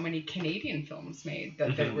were so many Canadian films made,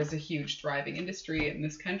 that there was a huge thriving industry in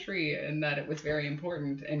this country, and that it was very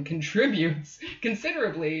important and contributes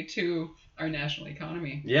considerably to our national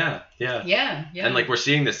economy. Yeah. And like we're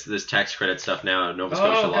seeing this tax credit stuff now. Nova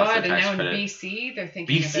Scotia lost their tax credit. And now in BC, they're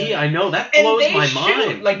thinking BC, I know, that blows my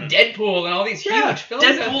mind. Like Deadpool and all these huge films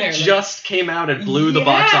out there. Deadpool just came out and blew the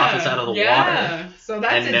box office out of the water. So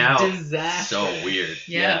that's a disaster. So weird.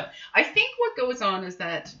 Yeah. I think what goes on is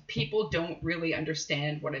that people don't really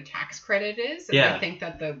understand what a tax credit is. And I think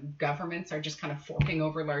that the governments are just kind of forking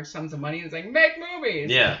over large sums of money and saying, make movies.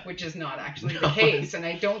 Yeah. Which is not actually the case. And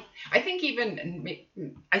I think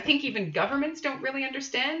even governments don't really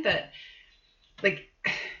understand that, like,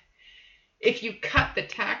 if you cut the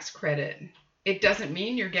tax credit, it doesn't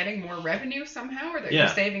mean you're getting more revenue somehow or that you're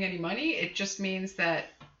saving any money. It just means that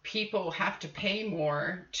people have to pay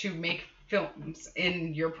more to make films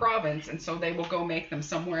in your province, and so they will go make them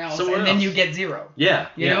somewhere else, then you get zero. You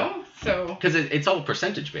know? So because it's all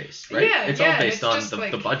percentage based, right? It's all based on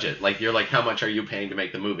the budget. Like you're like, how much are you paying to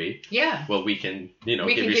make the movie? Yeah. Well, we can give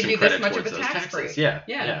you some credit towards those taxes.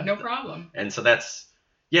 Yeah. No problem. And so that's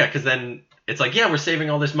because then it's like, we're saving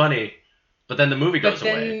all this money, But then the movie goes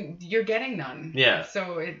away. But then you're getting none. Yeah.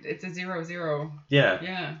 So it's a 0-0. Yeah.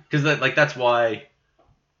 Yeah. Because that's why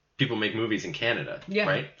people make movies in Canada, yeah.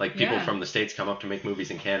 right? Like people from the States come up to make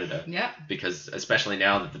movies in Canada. Yeah. Because especially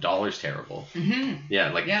now that the dollar's terrible. Mm-hmm.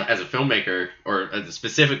 Yeah, as a filmmaker, or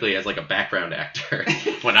specifically as like a background actor,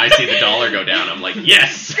 when I see the dollar go down, I'm like,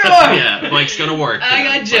 yes! Yeah, Mike's gonna work.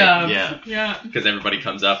 I got jobs. Yeah. Because everybody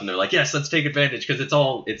comes up and they're like, yes, let's take advantage, because it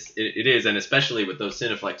is, and especially with those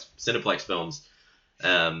Cineplex films,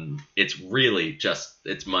 it's really just,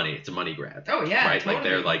 it's money. It's a money grab. Oh yeah. Right? Totally.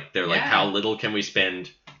 They're like, how little can we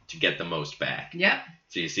spend to get the most back? Yeah.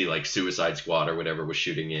 So you see like Suicide Squad or whatever was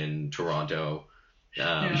shooting in Toronto.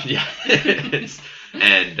 And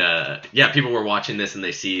people were watching this and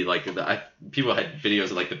they see like people had videos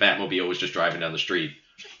of like the Batmobile was just driving down the street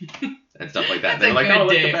and stuff like that. They're like, oh,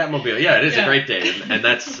 look, the Batmobile. Yeah, it is a great day. And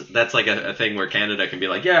that's like a thing where Canada can be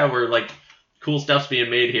like, yeah, we're like, cool stuff's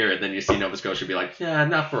being made here, and then you see Nova Scotia be like, yeah,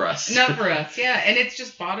 not for us. Not for us, yeah. And it's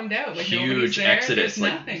just bottomed out. Like, huge there, exodus,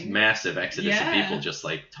 like nothing. Massive exodus of people just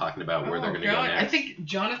like talking about where they're going to go next. I think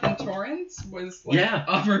Jonathan Torrance was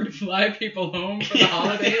offered to fly people home for the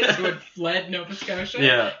holidays who had fled Nova Scotia.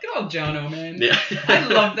 Yeah. Good old Jono, man. Yeah. I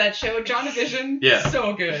love that show, Jonavision. Yeah.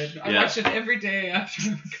 So good. I watch it every day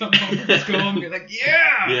after I come home from school and be like,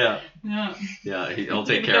 yeah. Yeah. Yeah. Yeah, he'll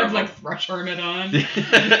take care of him. Like Thrush Hermit on.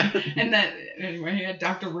 And that, anyway, he had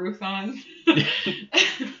Dr. Ruth on.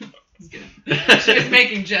 It's good. She was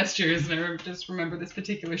making gestures, and I just remember this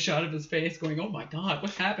particular shot of his face going, oh my God,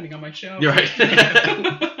 what's happening on my show? You're right.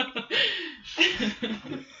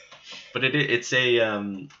 But it's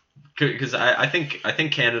a, because I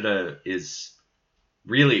think Canada is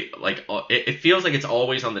really, like, it feels like it's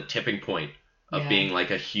always on the tipping point of being like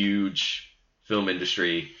a huge film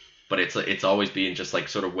industry. But it's always being just like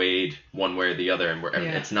sort of weighed one way or the other, and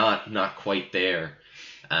it's not quite there.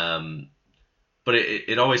 But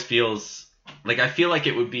it always feels like, I feel like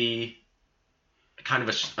it would be kind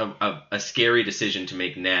of a scary decision to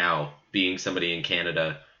make now, being somebody in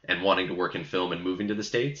Canada and wanting to work in film and moving to the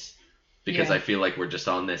States, because I feel like we're just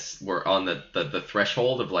on the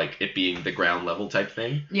threshold of like it being the ground level type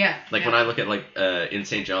thing. Yeah. Like when I look at like in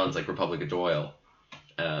St. John's, like Republic of Doyle.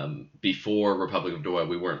 Before Republic of Doyle,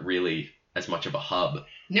 we weren't really as much of a hub.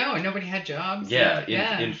 No, nobody had jobs.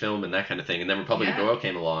 In film and that kind of thing. And then Republic of Doyle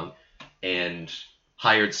came along and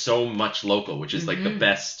hired so much local, which is like the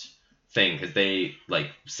best thing, because they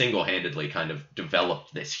like single-handedly kind of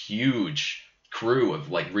developed this huge crew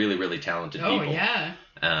of like really, really talented people. Oh, yeah.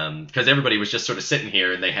 Because everybody was just sort of sitting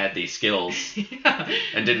here and they had these skills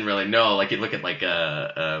and didn't really know. Like you look at like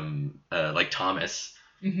Thomas.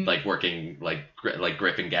 Mm-hmm. Like working like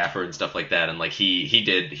Grip and Gaffer and stuff like that, and like he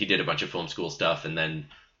did a bunch of film school stuff, and then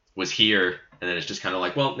was here, and then it's just kind of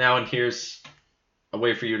like, well, now and here's a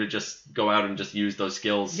way for you to just go out and just use those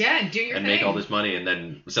skills, and do your and thing. Make all this money, and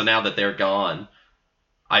then so now that they're gone,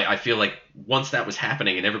 I feel like once that was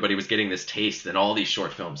happening and everybody was getting this taste, then all these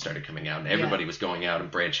short films started coming out, and everybody was going out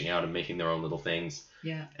and branching out and making their own little things,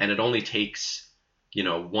 and it only takes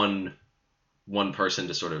one person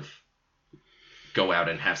to sort of go out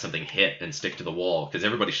and have something hit and stick to the wall, because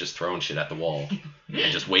everybody's just throwing shit at the wall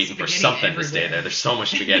and just waiting for something everywhere to stay there. There's so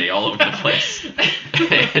much spaghetti all over the place,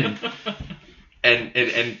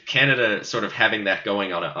 and Canada sort of having that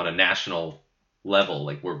going on a national level.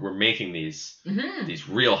 Like we're making these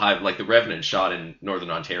real high, like The Revenant shot in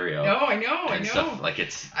Northern Ontario. Oh, I know. Stuff. Like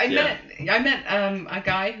it's. I met a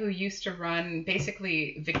guy who used to run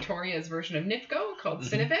basically Victoria's version of NIFCO called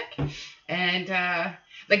Cinevic, and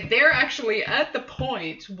like they're actually at the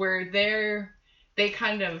point where they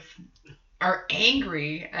kind of are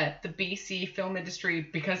angry at the BC film industry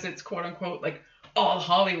because it's quote unquote like all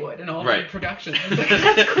Hollywood and all big productions. Like,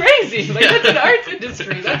 that's crazy. Like that's an arts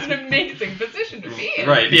industry. That's an amazing position to be in.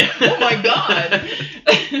 Right. Yeah. Oh my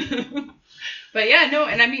God. But yeah, no,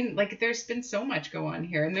 and I mean, like, there's been so much go on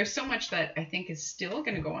here, and there's so much that I think is still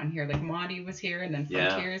going to go on here. Like, Monty was here, and then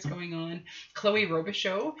Frontier is going on. Chloe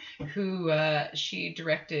Robichaud, who she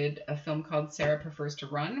directed a film called Sarah Prefers to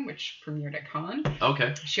Run, which premiered at Cannes.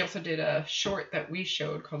 Okay. She also did a short that we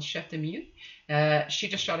showed called Chef de Mute. She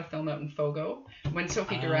just shot a film out in Fogo. When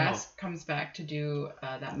Sophie Duras comes back to do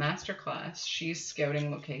that masterclass, she's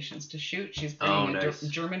scouting locations to shoot. She's bringing a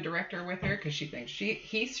German director with her because she thinks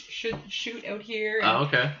he should shoot out here.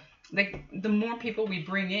 Okay. Like, the more people we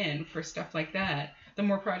bring in for stuff like that, the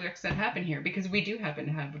more projects that happen here, because we do happen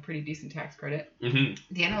to have a pretty decent tax credit. Mm-hmm.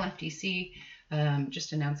 The NLFDC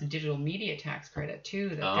just announced a digital media tax credit too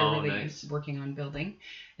that they're really working on building,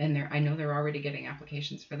 and I know they're already getting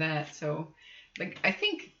applications for that. So, like, I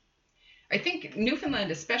think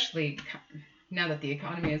Newfoundland especially now that the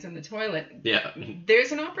economy is in the toilet, Yeah.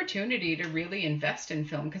 there's an opportunity to really invest in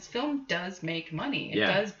film, because film does make money. It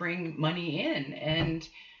does bring money in, and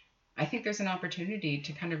I think there's an opportunity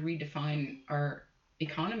to kind of redefine our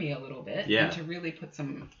economy a little bit, and to really put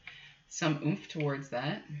some oomph towards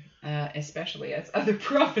that, especially as other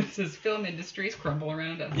provinces' film industries crumble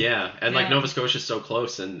around us. Yeah, and like Nova Scotia's so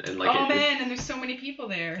close, and like and there's so many people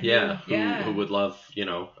there. Who would love,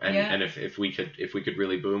 and if we could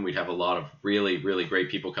really boom, we'd have a lot of really, really great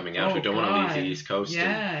people coming out who don't want to leave the East Coast.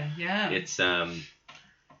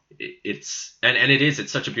 It's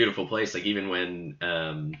it's such a beautiful place. Like even when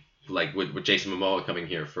like with Jason Momoa coming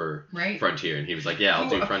here for Frontier, and he was like, I'll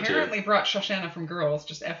do Frontier. Apparently brought Shoshana from Girls,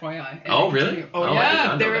 just FYI. Oh, really? Oh,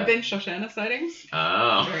 yeah. There have been Shoshana sightings.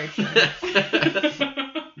 Oh. Very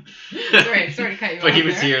exciting. Sorry to cut you off. But he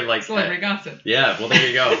was here like celebrity gossip. Yeah, well there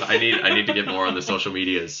you go. I need to get more on the social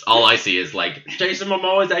medias. All I see is like Jason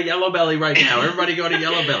Momoa's at Yellow Belly right now. Everybody go to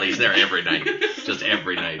Yellow Belly. He's there every night. Just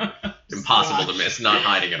every night. Impossible to miss. Not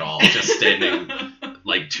hiding at all. Just standing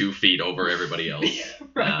like 2 feet over everybody else.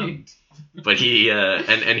 Right. But he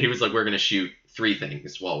and he was like, we're gonna shoot 3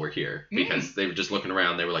 things while we're here, because they were just looking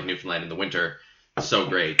around. They were like, Newfoundland in the winter, so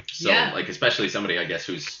great. So like especially somebody I guess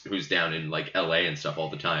who's down in like LA and stuff all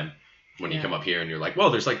the time. When you come up here and you're like,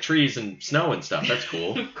 whoa, there's like trees and snow and stuff. That's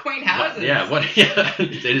cool. Quaint houses.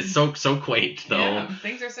 It is so quaint though. Yeah,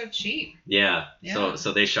 things are so cheap. Yeah. So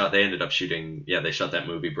they ended up shooting. Yeah, they shot that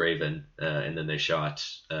movie Braven, and then they shot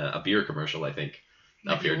a beer commercial, I think,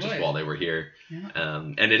 up here just while they were here. Yeah.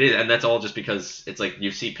 And that's all just because it's like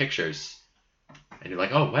you see pictures and you're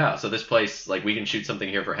like, oh wow, so this place, like we can shoot something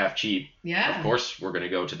here for half cheap. Yeah. Of course we're gonna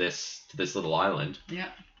go to this little island. Yeah.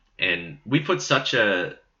 And we put such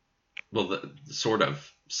an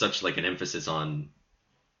emphasis on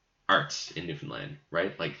arts in Newfoundland,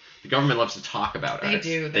 right? Like the government loves to talk about arts. They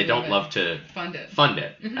do. They don't love to fund it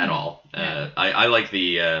at all. Yeah. I like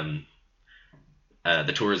the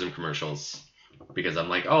tourism commercials, because I'm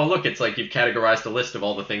like, oh look, it's like you've categorized a list of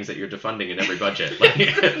all the things that you're defunding in every budget. Like,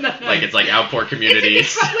 like it's like outpoor communities.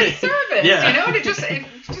 It's public service, and it just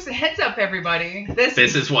heads up everybody. This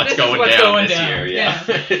is what's going down this year. Yeah.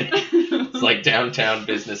 It's like downtown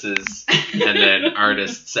businesses, and then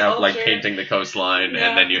artists out like painting the coastline,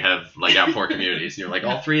 and then you have like outpoor communities. And you're like,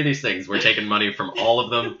 all 3 of these things, we're taking money from all of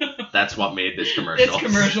them. That's what made this commercial. This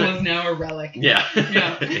commercial is now a relic. Yeah.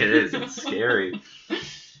 It is. It's scary.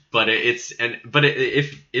 But if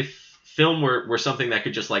film were something that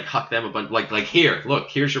could just like huck them a bunch, like here, look,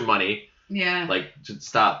 here's your money. Yeah. Like just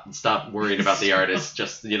stop worrying about the artists.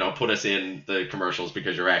 Just put us in the commercials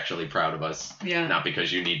because you're actually proud of us. Yeah. Not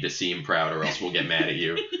because you need to seem proud or else we'll get mad at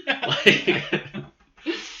you. Like,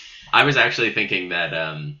 I was actually thinking that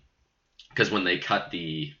because when they cut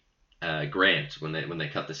the grant, when they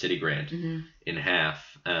cut the city grant in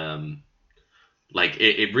half, like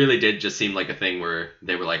it really did just seem like a thing where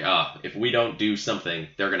they were like, if we don't do something,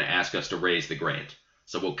 they're going to ask us to raise the grant.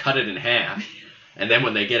 So we'll cut it in half. And then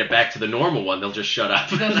when they get it back to the normal one, they'll just shut up.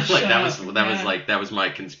 That was my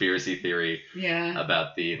conspiracy theory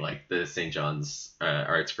about the St. John's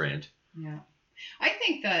Arts Grant. Yeah. I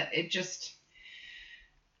think that it just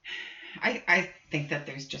I think that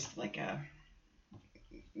there's just like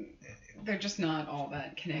they're just not all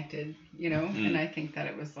that connected, and I think that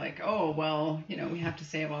it was like, oh, well, we have to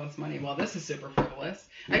save all this money. Well, this is super frivolous.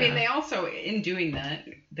 Yeah. I mean, they also, in doing that,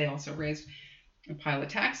 they also raised a pile of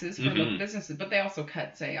taxes for local businesses, but they also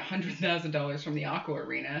cut, say, $100,000 from the Aqua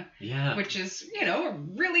Arena, which is, a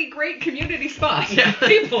really great community spot. Yeah.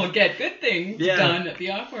 People get good things done at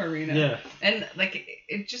the Aqua Arena. Yeah. And, like,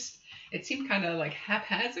 it seemed kind of like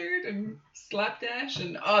haphazard and slapdash,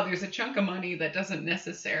 and there's a chunk of money that doesn't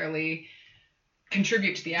necessarily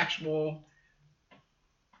contribute to the actual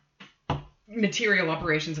material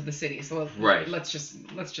operations of the city. So let's just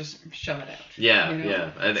shove it out. Yeah,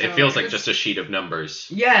 and it feels like just a sheet of numbers.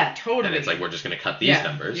 Yeah, totally. And it's like, we're just going to cut these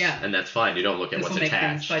numbers, and that's fine. You don't look at what's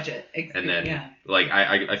attached. Budget. And then, like,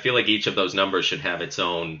 I feel like each of those numbers should have its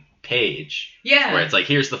own page. Yeah. Where it's like,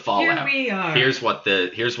 here's the fallout. Here we are. Here's what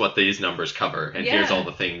these numbers cover, and here's all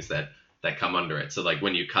the things that come under it. So like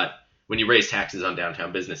when you raise taxes on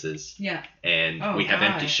downtown businesses, and we have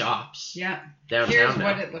empty shops, downtown here's now.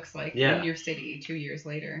 What it looks like in your city 2 years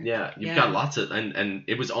later. Yeah, you've got lots of, and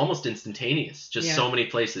it was almost instantaneous. Just so many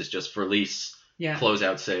places just for lease,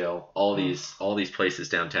 closeout sale, all these places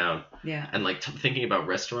downtown. Yeah, and like thinking about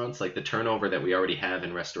restaurants, like the turnover that we already have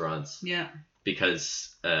in restaurants. Yeah,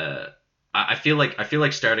 because I feel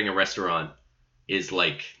like starting a restaurant is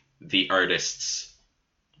like the artist's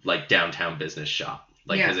like downtown business shop.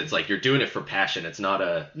 Like, because it's like you're doing it for passion. It's not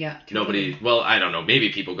a totally. Nobody. Well, I don't know. Maybe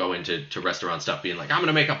people go into restaurant stuff being like, I'm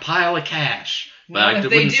gonna make a pile of cash. Well, but I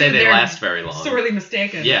wouldn't say they last very long. Sorely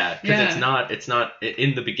mistaken. Yeah, because it's not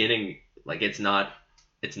in the beginning. Like it's not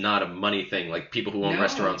a money thing. Like people who own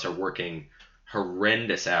restaurants are working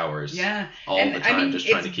horrendous hours. All the time, just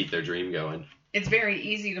trying to keep their dream going. It's very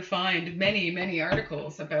easy to find many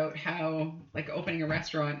articles about how like opening a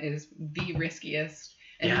restaurant is the riskiest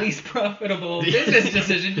and least profitable business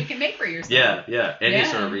decision you can make for yourself. Any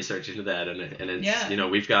sort of research into that, and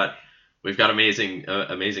it's we've got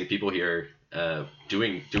amazing people here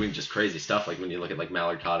doing just crazy stuff. Like when you look at like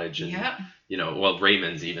Mallard Cottage and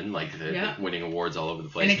Raymond's even like winning awards all over the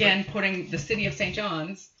place. And again, putting the city of St.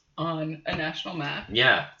 John's on a national map.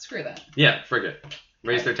 Screw that. Frig it.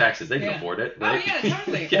 Raise their taxes. They can afford it, right? Oh yeah,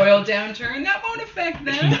 totally. Oil downturn, that won't affect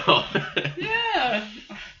them. No. Yeah.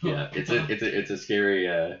 It's a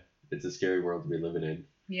scary world to be living in.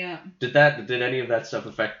 Yeah. Did any of that stuff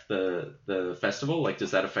affect the festival? Like, does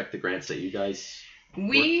that affect the grants that you guys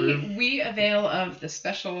we avail of the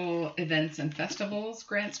special events and festivals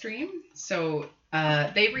grant stream. So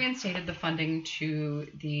they reinstated the funding to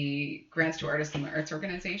the grants to artists and arts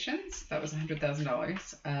organizations. That was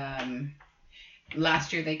 $100,000.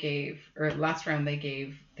 Last round they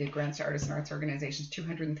gave the grants to artists and arts organizations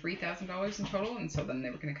 $203,000 in total, and so then they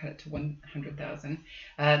were going to cut it to $100,000.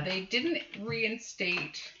 They didn't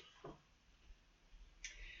reinstate.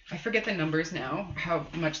 I forget the numbers now, how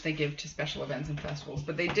much they give to special events and festivals,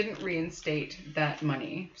 but they didn't reinstate that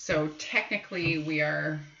money. So technically, we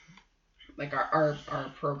are like our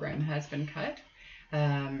program has been cut.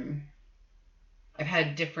 I've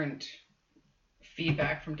had different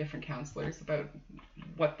feedback from different counselors about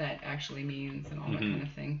what that actually means and all that kind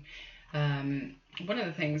of thing. One of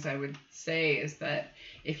the things I would say is that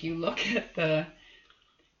if you look at the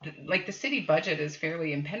city budget is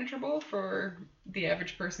fairly impenetrable for the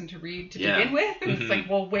average person to read to begin with. And it's like,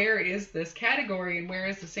 well, where is this category and where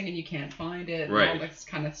is the singing? You can't find it and all this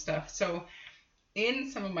kind of stuff. So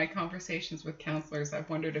in some of my conversations with counselors, I've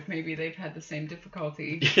wondered if maybe they've had the same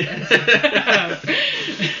difficulty as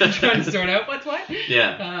trying to sort out what's what.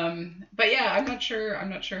 But yeah, I'm not sure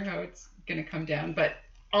how it's going to come down. But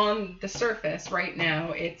on the surface, right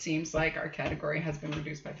now, it seems like our category has been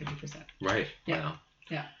reduced by 50%. Right. Yeah. Wow.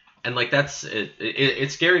 Yeah. And like that's it.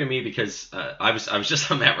 It's scary to me because I was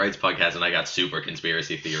just on Matt Wright's podcast and I got super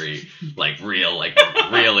conspiracy theory, real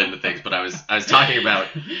into things. But I was talking about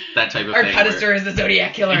that type of thing. Our pedestal is the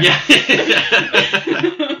Zodiac killer. Yeah.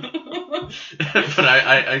 But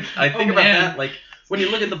I think about that, like when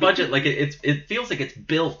you look at the budget, like it feels like it's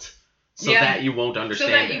built so that you won't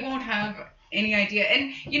understand. So that you won't have any idea.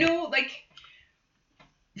 And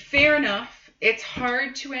fair enough. It's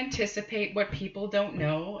hard to anticipate what people don't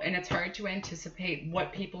know, and it's hard to anticipate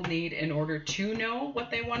what people need in order to know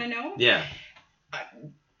what they want to know. Yeah.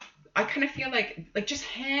 I kind of feel like just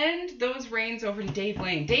hand those reins over to Dave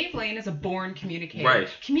Lane. Dave Lane is a born communicator. Right.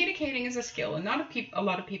 Communicating is a skill, and not a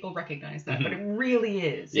lot of people recognize that, but it really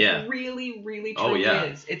is. Yeah. It really, really, truly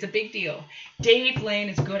is. It's a big deal. Dave Lane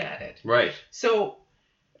is good at it. Right. So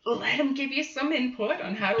let him give you some input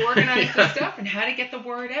on how to organize this stuff and how to get the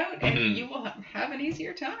word out, and you will have an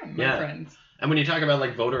easier time, my friends. And when you talk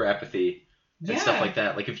about voter apathy and stuff like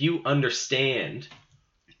that, if you understand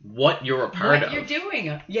what you're a part of, what you're doing,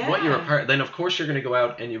 what you're a part, then of course you're going to go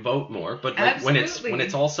out and you vote more. But when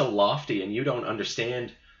it's all so lofty and you don't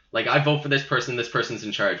understand, I vote for this person, this person's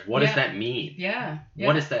in charge. What does that mean? Yeah.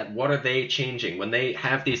 What is that? What are they changing when they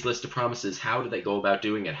have these list of promises? How do they go about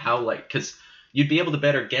doing it? How because you'd be able to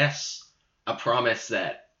better guess a promise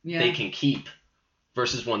that they can keep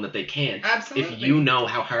versus one that they can't. Absolutely. If you know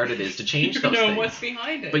how hard it is to change those things. You know what's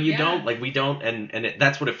behind it. But you don't. We don't. And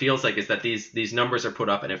that's what it feels like, is that these numbers are put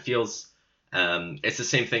up and it feels it's the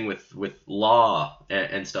same thing with law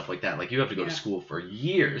and stuff like that. You have to go to school for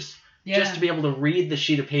years just to be able to read the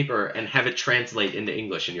sheet of paper and have it translate into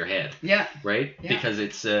English in your head. Yeah. Right? Yeah.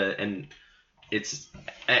 Because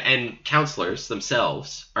and counselors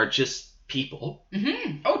themselves are just people.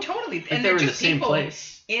 Mm-hmm. Oh, totally. And they're in just the same people,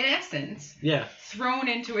 place. In essence, yeah, thrown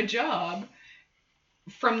into a job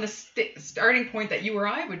from the starting point that you or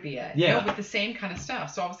I would be at. Yeah. With the same kind of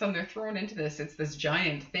stuff. So all of a sudden they're thrown into this. It's this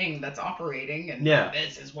giant thing that's operating, and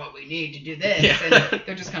this is what we need to do this. Yeah. And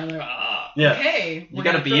they're just kind of okay. You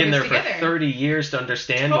got to be in there for 30 years to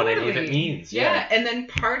understand what any of it means. Yeah. And then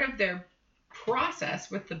part of their process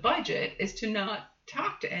with the budget is to not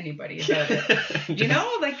talk to anybody about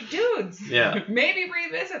it. Dudes, maybe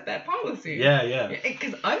revisit that policy. Yeah.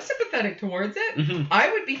 Because I'm sympathetic towards it. I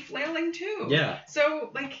would be flailing too. Yeah.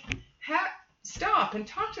 So stop and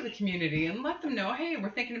talk to the community and let them know, hey, we're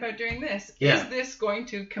thinking about doing this. Yeah. Is this going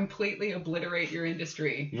to completely obliterate your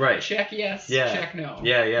industry? Right. Check yes, Yeah. check no.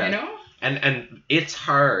 Yeah, yeah. You know? And it's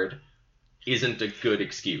hard isn't a good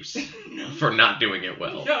excuse for not doing it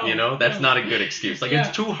well. No, you know, that's no. not a good excuse. Like, Yeah.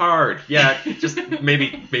 it's too hard. Yeah, just maybe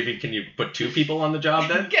can you put 2 people on the job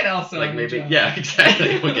then? Get Elsa Like on maybe, the job. yeah,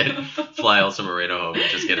 exactly. We'll fly Elsa Moreno home and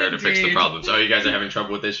just get her to fix the Indeed. problems. Oh, you guys are having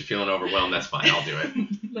trouble with this? You're feeling overwhelmed? That's fine. I'll do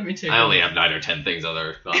it. Let me take I only have 9 or 10 things on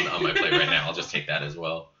my plate right now. I'll just take that as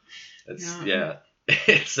well.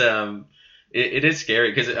 It's it is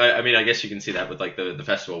scary because I mean I guess you can see that with like the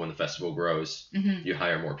festival. When the festival grows, you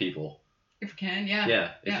hire more people. If you can, yeah.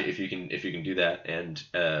 Yeah, if you can do that, and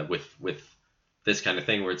with this kind of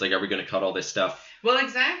thing where it's like, are we going to cut all this stuff? Well,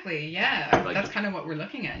 exactly. Yeah, Like- that's kind of what we're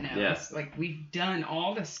looking at now. Yeah. It's like we've done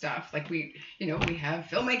all this stuff. Like we have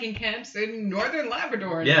filmmaking camps in northern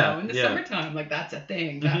Labrador now in the summertime. Like that's a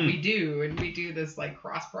thing that we do, and we do this like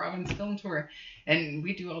cross-province film tour, and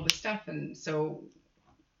we do all this stuff, and so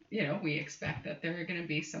we expect that there are going to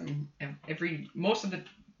be most of the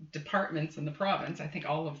departments in the province, I think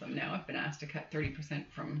all of them now have been asked to cut 30%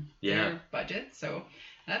 from their budget, so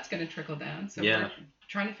that's going to trickle down. So we're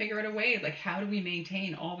trying to figure out a way, like, how do we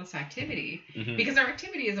maintain all this activity? Because our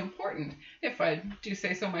activity is important. If I do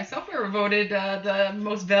say so myself, we were voted the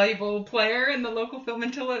most valuable player in the local film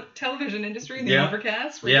and television industry in the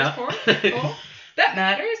Overcast. Cool. That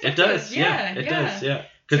matters. It does. Yeah. It does. Yeah.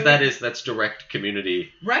 Because that's direct community,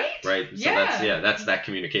 right? So that's that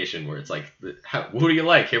communication where it's like, who do you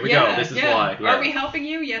like? Here we go. This is why. Yeah. Are we helping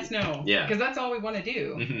you? Yes, no. Yeah. Because that's all we want to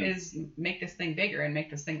do is make this thing bigger and make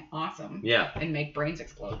this thing awesome. Yeah. And make brains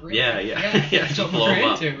explode. Really. Yeah. Just blow them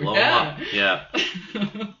up. Blow them up. Yeah.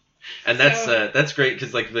 And that's great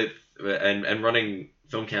because like and running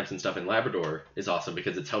film camps and stuff in Labrador is awesome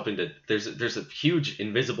because it's helping to. There's a huge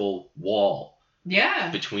invisible wall. Yeah.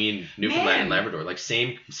 Between Newfoundland and Labrador, like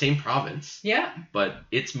same province. Yeah. But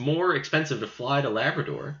it's more expensive to fly to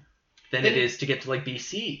Labrador than it is to get to like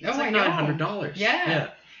BC. It's like $900. Yeah.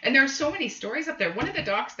 And there are so many stories up there. One of the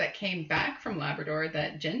docs that came back from Labrador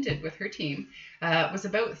that Jen did with her team was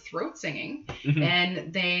about throat singing.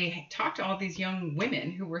 And they talked to all these young women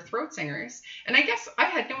who were throat singers. And I guess I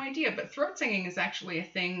had no idea, but throat singing is actually a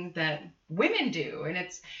thing that women do. And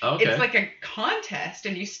it's like a contest,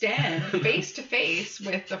 and you stand face to face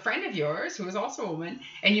with a friend of yours who is also a woman,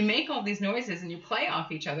 and you make all these noises and you play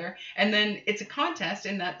off each other. And then it's a contest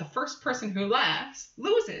in that the first person who laughs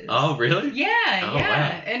loses. Oh, really? Yeah.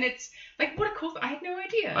 Wow. And it's like, what a cool I had no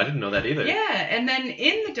idea. I didn't know that either. Yeah. And then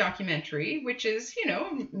in the documentary, which is,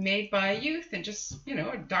 made by youth and just,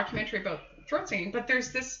 a documentary about throat singing, but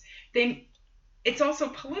there's this it's also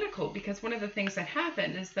political because one of the things that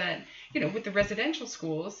happened is that, with the residential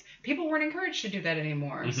schools, people weren't encouraged to do that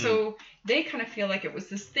anymore. So they kind of feel like it was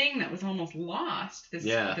this thing that was almost lost,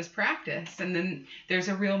 this practice. And then there's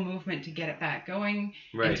a real movement to get it back going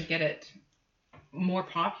and to get it more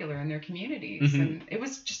popular in their communities. And it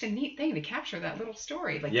was just a neat thing to capture that little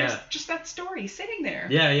story. Like there's just that story sitting there.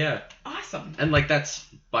 Yeah. Awesome. And like that's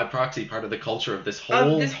by proxy part of the culture of this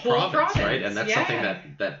whole province, right? And that's something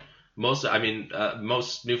that most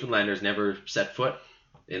Newfoundlanders never set foot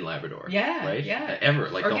in Labrador. Yeah. Right? Yeah. Ever.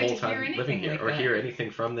 Like the whole time living here. Or hear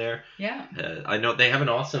anything from there. Yeah. I know they have an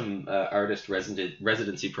awesome artist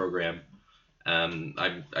residency program.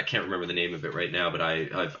 I can't remember the name of it right now, but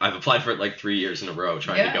I've applied for it like 3 years in a row,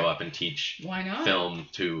 trying to go up and teach film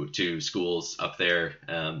to schools up there,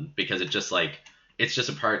 because it's just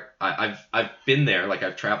a part. I've been there, like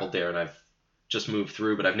I've traveled there, and I've just moved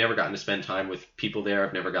through, but I've never gotten to spend time with people there.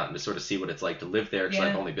 I've never gotten to sort of see what it's like to live there because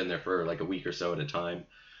I've only been there for like a week or so at a time.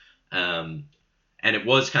 And it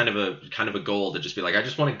was kind of a goal to just be like, I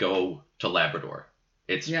just want to go to Labrador.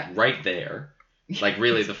 It's right there. Like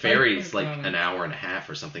really, the ferry's like an hour and a half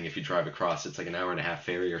or something. If you drive across, it's like an hour and a half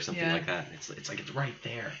ferry or something like that. It's like it's right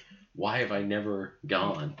there. Why have I never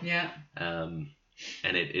gone? Yeah. And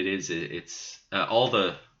it's all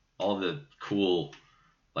the cool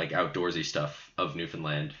like outdoorsy stuff of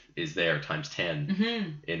Newfoundland is there times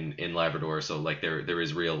 10 in Labrador. So like there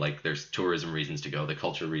is real like there's tourism reasons to go, the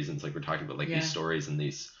culture reasons like we're talking about, like these stories and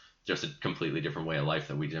these just a completely different way of life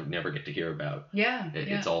that we never get to hear about.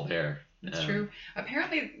 It's all there. It's true.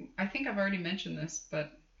 Apparently, I think I've already mentioned this,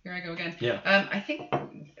 but here I go again. I think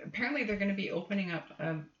apparently they're going to be opening up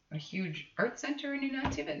a huge art center in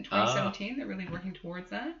Nunatsiavut in 2017. They're really working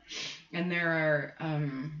towards that. And there are,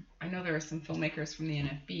 I know there are some filmmakers from the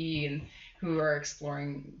NFB and who are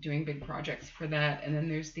exploring doing big projects for that. And then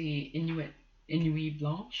there's the Inuit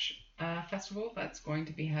Blanche festival that's going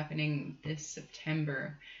to be happening this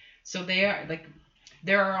September. So they are like,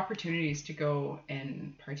 there are opportunities to go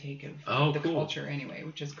and partake of the culture anyway,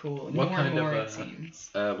 which is cool. What more kind and more, of, it seems.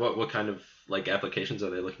 What kind of like applications are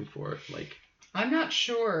they looking for? Like, I'm not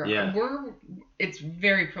sure. Yeah. It's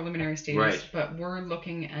very preliminary stages, Right. but we're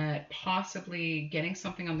looking at possibly getting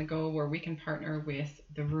something on the go where we can partner with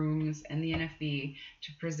the rooms and the NFB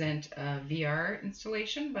to present a VR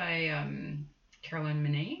installation by Caroline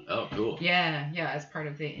Minet. oh, cool. Yeah, as part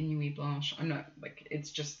of the Inuit Blanche. I'm not like, it's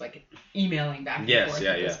just like emailing back and Yes, forth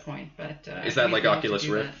yeah, at this yeah. point. But Is that we'd like love to Oculus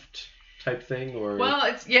do that. Rift type thing, or? Well,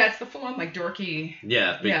 it's the full on like dorky.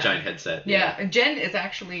 Yeah, big Yeah. giant headset. Yeah, and Jen is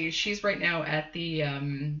actually, she's right now at the,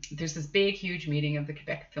 there's this big, huge meeting of the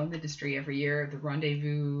Quebec film industry every year, the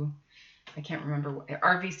Rendezvous, I can't remember,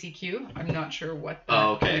 RVCQ, I'm not sure what the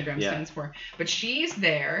anagram stands for, but she's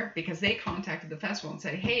there because they contacted the festival and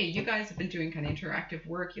said, hey, you guys have been doing kind of interactive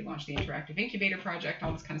work, you launched the Interactive Incubator Project,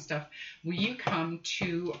 all this kind of stuff, will you come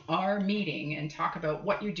to our meeting and talk about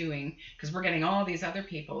what you're doing, because we're getting all these other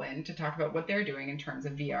people in to talk about what they're doing in terms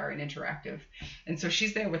of VR and interactive. And so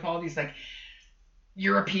she's there with all these like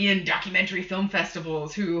European documentary film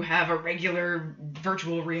festivals who have a regular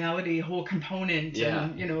virtual reality whole component,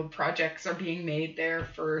 and projects are being made there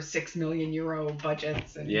for €6 million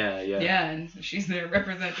budgets, and and she's there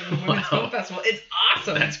representing the Women's Film Festival. It's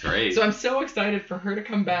awesome. That's great. So I'm so excited for her to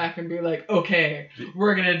come back and be like, okay,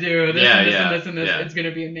 we're gonna do this and this and this and this. It's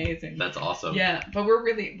gonna be amazing. That's awesome. Yeah, but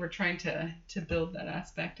we're trying to build that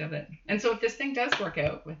aspect of it. And so if this thing does work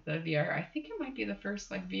out with the VR, I think it might be the first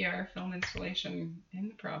like VR film installation in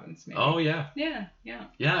the province, maybe. Oh yeah. Yeah.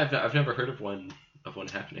 Yeah, I've never heard of one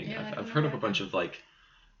happening. Yeah, I've heard of a bunch of like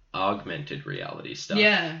augmented reality stuff.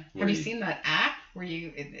 Yeah. Have you seen that app where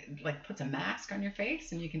it like puts a mask on your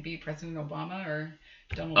face and you can be President Obama or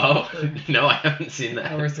Donald Trump? Or... No, I haven't seen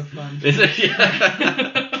that. Hours of fun. Is it?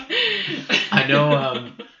 Yeah. I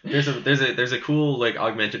know. There's a cool like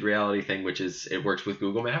augmented reality thing, which is it works with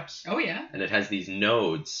Google Maps. Oh yeah. And it has these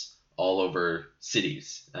nodes all over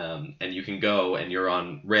cities, and you can go and you're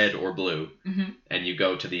on red or blue, and you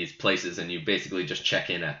go to these places and you basically just check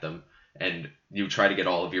in at them, and you try to get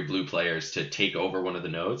all of your blue players to take over one of the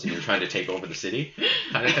nodes, and you're trying to take over the city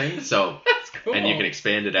kind of thing. So that's cool. And you can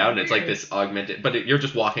expand it out, and it's like this augmented, but you're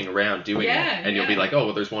just walking around doing it, and you'll be like, oh,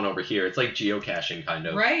 well, there's one over here. It's like geocaching kind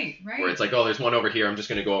of, right where it's like, oh, there's one over here, I'm just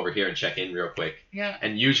going to go over here and check in real quick. Yeah.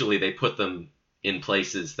 And usually they put them in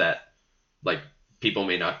places that like people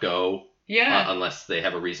may not go unless they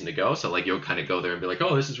have a reason to go. So like you'll kind of go there and be like,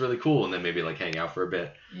 oh, this is really cool, and then maybe like hang out for a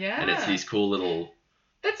bit. Yeah. And it's these cool little...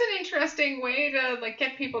 That's an interesting way to like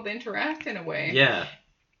get people to interact in a way. Yeah.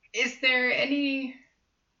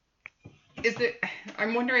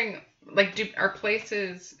 I'm wondering, like, do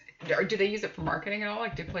they use it for marketing at all?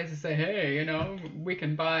 Like, do places say, hey, we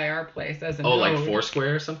can buy our place as a node? Like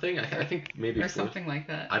Foursquare or something? I think maybe. Or something like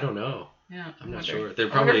that. I don't know. Yeah, I'm not sure. There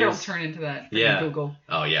probably will turn into that. Google.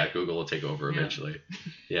 Oh yeah, Google will take over eventually.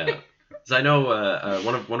 Yeah. So I know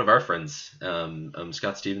one of our friends,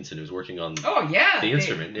 Scott Stevenson, who's working on the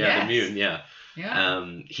instrument, the Mune,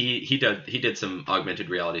 he did some augmented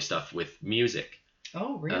reality stuff with music.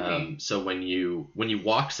 Oh really? So when you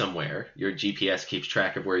walk somewhere, your GPS keeps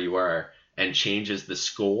track of where you are and changes the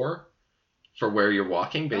score for where you're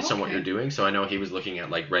walking based on what you're doing. So I know he was looking at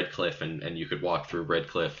like Red Cliff, and you could walk through Red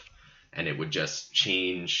Cliff, and it would just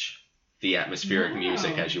change the atmospheric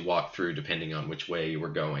music as you walk through, depending on which way you were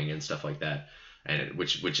going and stuff like that. And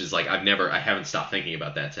which is like I haven't stopped thinking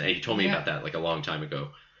about that. He told me about that like a long time ago,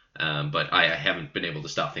 but I haven't been able to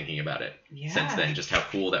stop thinking about it since then. Just how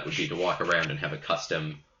cool that would be to walk around and have a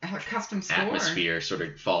custom score. Atmosphere sort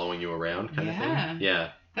of following you around kind of thing. Yeah.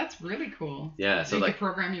 That's really cool. Yeah, so you like could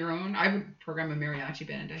program your own. I would program a mariachi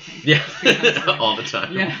band, I think. Yeah, all the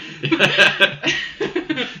time. Yeah.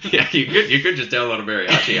 Yeah, you could just download a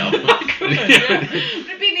mariachi album.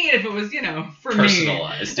 It'd be neat if it was, for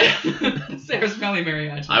personalized. Me. Sarah Smellie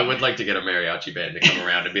mariachi. I would like to get a mariachi band to come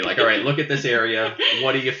around and be like, all right, look at this area.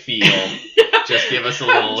 What do you feel? Just give us a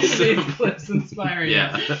little. These clips inspire you.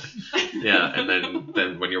 Yeah. Yeah, and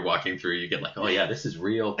then when you're walking through, you get like, oh yeah, this is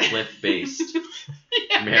real cliff-based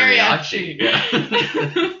mariachi. Yeah.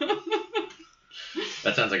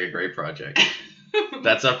 That sounds like a great project.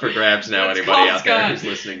 That's up for grabs now. Anybody out there who's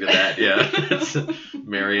listening to that, it's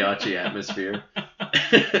mariachi atmosphere.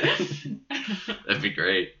 That'd be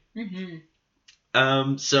great.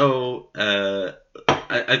 Mm-hmm. So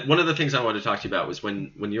one of the things I wanted to talk to you about was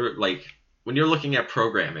when you're looking at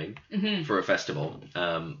programming for a festival,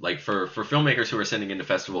 like for filmmakers who are sending into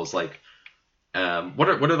festivals, like what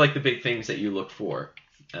are like the big things that you look for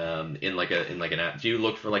in an app? Do you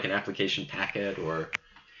look for like an application packet or?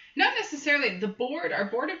 Not necessarily. Our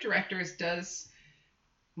board of directors does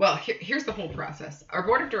Well, here's the whole process. Our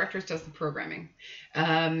board of directors does the programming.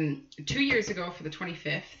 2 years ago for the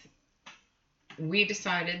 25th, we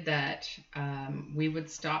decided that we would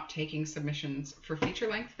stop taking submissions for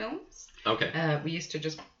feature-length films. Okay. We used to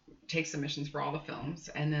just take submissions for all the films,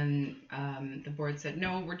 and then the board said,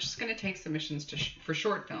 no, we're just going to take submissions for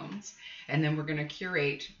short films, and then we're going to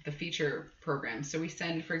curate the feature program. So we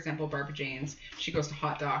send, for example, Barbara Janes, she goes to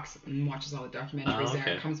Hot Docs and watches all the documentaries there,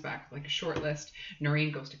 and comes back with like a short list. Noreen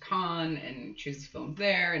goes to Cannes and chooses films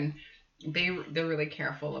there, and they're really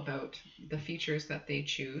careful about the features that they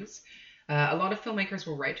choose. A lot of filmmakers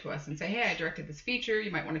will write to us and say, hey, I directed this feature.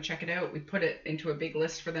 You might want to check it out. We put it into a big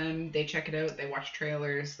list for them. They check it out. They watch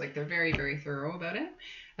trailers. Like, they're very, very thorough about it.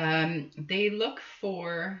 They look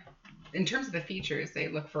for, in terms of the features, they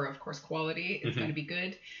look for, of course, quality. It's going to be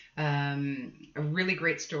good. A really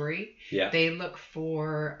great story. Yeah. They look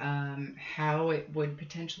for how it would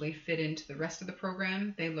potentially fit into the rest of the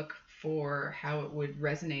program. They look for how it would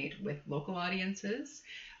resonate with local audiences.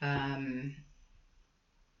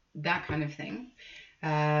 That kind of thing.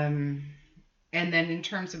 And then in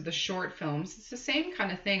terms of the short films, it's the same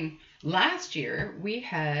kind of thing. Last year, we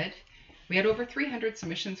had over 300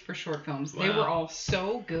 submissions for short films. Wow. They were all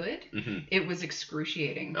so good. Mm-hmm. It was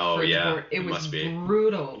excruciating. Oh, for yeah. the board. It was must be.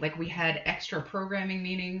 brutal. Like, we had extra programming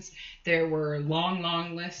meetings. There were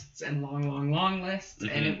long lists and long lists.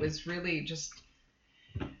 Mm-hmm. And it was really just...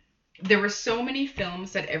 There were so many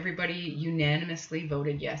films that everybody unanimously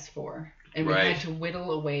voted yes for. And we had to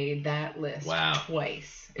whittle away that list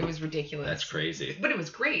twice. It was ridiculous. That's crazy. But it was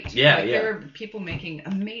great. Yeah, There are people making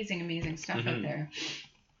amazing stuff out there.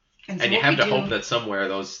 And you have to hope that somewhere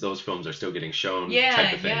those films are still getting shown.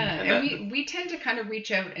 Type of thing. And we tend to kind of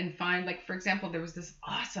reach out and find, like, for example, there was this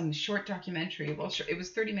awesome short documentary. Well, it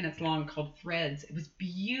was 30 minutes long, called Threads. It was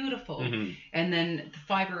beautiful. Mm-hmm. And then the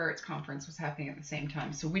Fiber Arts Conference was happening at the same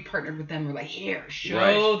time. So we partnered with them. We're like, here,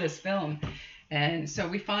 show this film. And so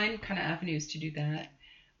we find kind of avenues to do that.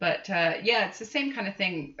 But it's the same kind of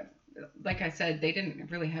thing. Like I said, they didn't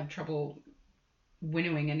really have trouble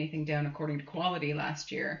winnowing anything down according to quality last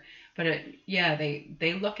year. But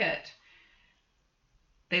they look at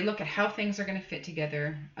how things are going to fit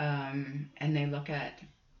together, and they look at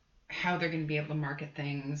how they're going to be able to market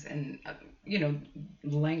things, and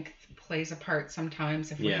length plays a part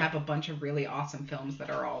sometimes. If we have a bunch of really awesome films that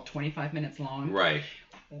are all 25 minutes long, right?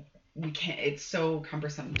 We can't. It's so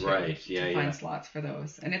cumbersome to find slots for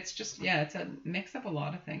those, and it's just it's a mix of a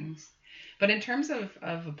lot of things. But in terms of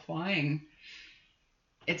applying,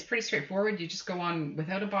 it's pretty straightforward. You just go on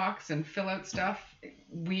without a box and fill out stuff.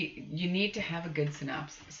 You need to have a good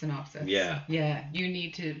synopsis. Yeah. You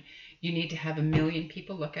need to have 1 million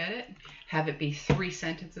people look at it. Have it be 3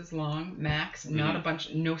 sentences long max. Mm-hmm. Not a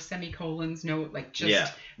bunch. No semicolons. No, like,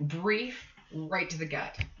 just brief. Right to the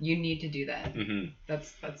gut. You need to do that. Mm-hmm.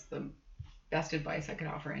 That's the best advice I could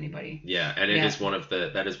offer anybody. Yeah, and that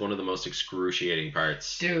is one of the most excruciating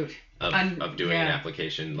parts, dude, of doing an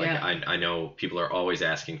application. Like, I know people are always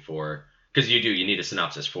asking for, because you need a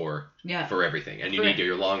synopsis for everything, and you need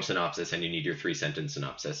your long synopsis and you need your 3-sentence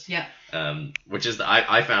synopsis. Yeah. Which is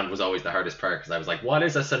I found was always the hardest part, because I was like, what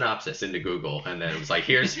is a synopsis, into Google, and then it was like,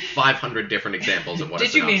 here's 500 different examples of what a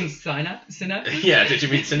synopsis. Did you mean synapses? Yeah. Did you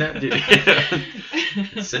mean synapses?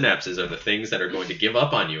 Synapses are the things that are going to give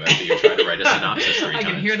up on you after you try to write a synopsis 3 times. I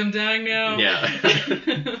can hear them dying now. Yeah.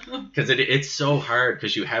 Because it's so hard,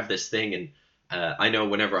 because you have this thing, and I know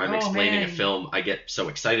whenever I'm explaining a film, I get so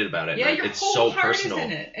excited about it. Yeah, it's so personal. Is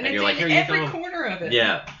in it. And you're like, here you go. Every corner of it.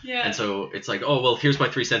 Yeah. And so it's like, oh, well, here's my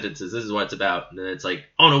 3 sentences. This is what it's about. And then it's like,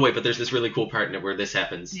 oh, no, wait, but there's this really cool part in it where this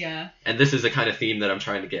happens. Yeah. And this is the kind of theme that I'm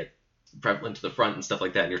trying to get prevalent to the front and stuff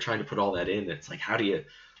like that. And you're trying to put all that in. It's like, how do you,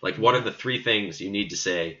 like, what are the 3 things you need to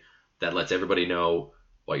say that lets everybody know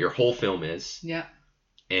what your whole film is? Yeah.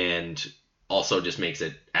 And also just makes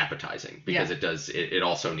it appetizing, because it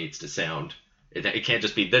also needs to sound... It can't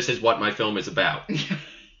just be, this is what my film is about.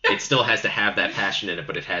 It still has to have that passion in it,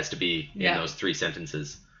 but it has to be in those 3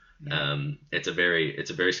 sentences. Yeah. It's a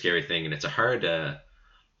very scary thing, and it's a hard.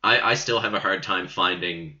 I still have a hard time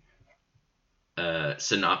finding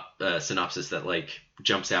synopsis that, like,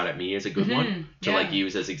 jumps out at me as a good one to like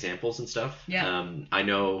use as examples and stuff. Yeah. I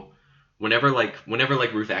know whenever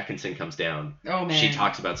Ruth Atkinson comes down, she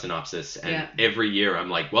talks about synopsis, and every year I'm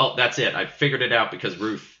like, well, that's it. I figured it out because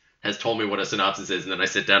Ruth has told me what a synopsis is, and then I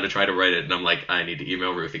sit down to try to write it, and I'm like, I need to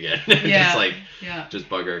email Ruth again. Just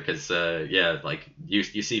bug her, because like you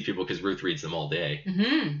see people, because Ruth reads them all day,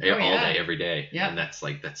 day, every day, and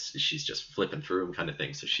she's just flipping through them, kind of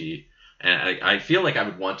thing. So and I feel like I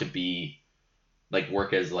would want to be like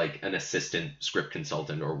work as like an assistant script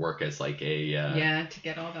consultant or work as like a to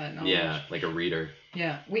get all that knowledge. Yeah, like a reader.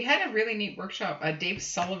 Yeah, we had a really neat workshop. Dave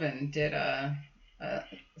Sullivan did a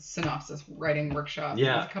synopsis writing workshop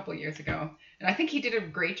a couple of years ago, and I think he did a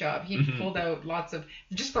great job. He pulled out lots of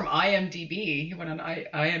just from IMDb. He went on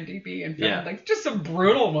IMDb and found like just some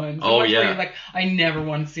brutal ones. Oh yeah, where you're like, I never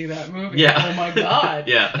want to see that movie. Yeah. Oh my god.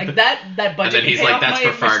 Yeah. Like that budget. And then he's like, that's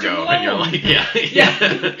for Fargo, and you're like, yeah.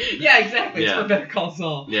 Yeah, exactly. It's for Better Call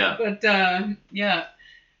Saul. Yeah. But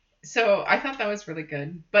so I thought that was really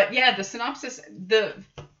good. But yeah, the synopsis,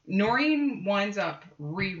 Noreen winds up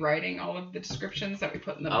rewriting all of the descriptions that we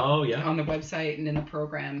put in on the website and in the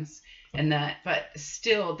programs and that. But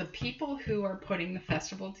still, the people who are putting the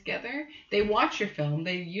festival together, they watch your film.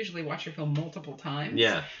 They usually watch your film multiple times.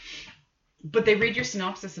 Yeah. But they read your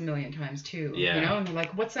synopsis a million times too. Yeah. You know, and they're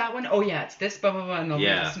like, what's that one? Oh yeah, it's this, blah, blah, blah. And they'll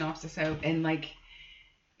read the synopsis out. And like,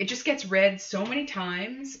 it just gets read so many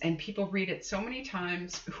times and people read it so many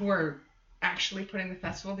times who are actually putting the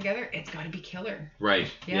festival together. It's got to be killer.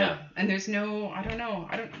 Right. Yeah. And there's no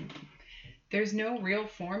real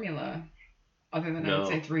formula other than I would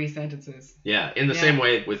say 3 sentences. Yeah. In the same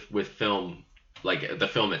way with film, like the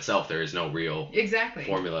film itself, there is no real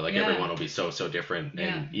formula. Like everyone will be so different.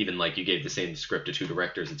 And even like you gave the same script to 2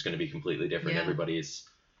 directors, it's going to be completely different.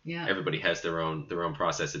 Everybody has their own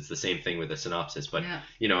process. It's the same thing with a synopsis, but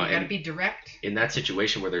you know, you gotta be direct. In that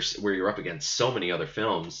situation where you're up against so many other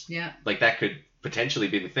films, like that could potentially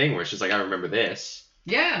be the thing where it's just like, I remember this,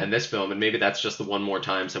 and this film, and maybe that's just the one more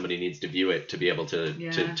time somebody needs to view it to be able to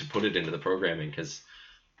put it into the programming, because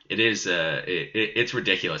it is it's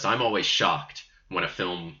ridiculous. I'm always shocked when a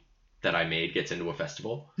film that I made gets into a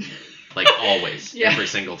festival. Like always, every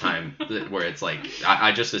single time, where it's like,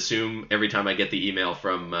 I just assume every time I get the email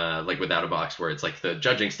from like Without a Box where it's like the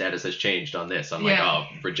judging status has changed on this, I'm like, oh,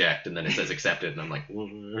 reject, and then it says accepted, and I'm like, well,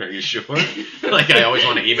 are you sure? Like I always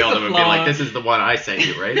want to email them and be like, this is the one I sent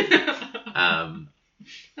you, right?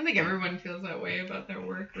 I think everyone feels that way about their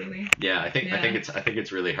work, really. Yeah, I think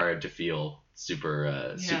it's really hard to feel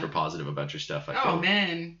super positive about your stuff. Oh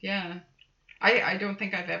man, yeah. I don't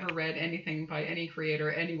think I've ever read anything by any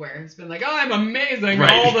creator anywhere who's been like, oh, I'm amazing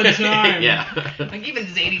all the time. Like even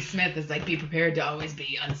Zadie Smith is like, be prepared to always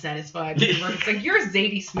be unsatisfied with your work. It's like, you're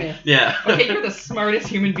Zadie Smith. Yeah. Okay, you're the smartest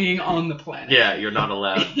human being on the planet. Yeah, you're not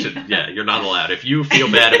allowed to. Yeah, you're not allowed. If you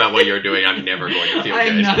feel bad about what you're doing, I'm never going to feel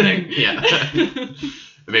I'm good. Nothing. Yeah.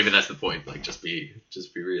 Maybe that's the point. Like, just be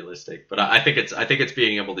realistic. But I think it's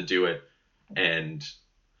being able to do it and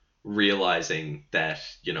realizing that,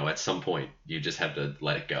 you know, at some point you just have to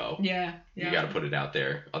let it go. Yeah. You got to put it out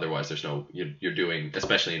there. Otherwise, there's no, you're doing,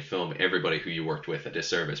 especially in film, everybody who you worked with a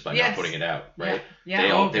disservice by not putting it out, right? Yeah.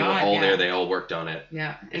 They were all there. They all worked on it.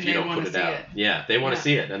 Yeah. If you don't put it out, they want to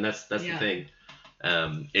see it, and that's the thing.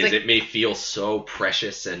 It may feel so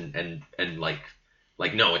precious and like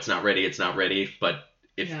no, it's not ready, but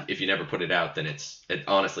if you never put it out, then it's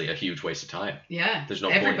honestly a huge waste of time. Yeah. There's no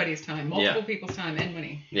everybody's point. Time, multiple people's time and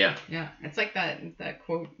money. Yeah. Yeah. It's like that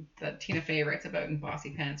quote that Tina Fey writes about in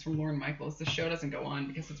Bossy Pants from Lorne Michaels. The show doesn't go on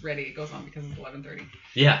because it's ready. It goes on because it's 11:30.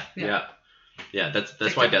 Yeah.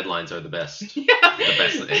 That's why deadlines are the best. The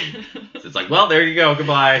best thing. It's like, well, there you go.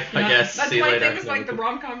 Goodbye. I guess. That's see you why later. things like the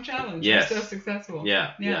rom-com challenge are so successful.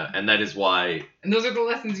 Yeah. And that is why. And those are the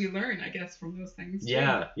lessons you learn, I guess, from those things. Too.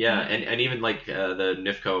 Yeah. And even like the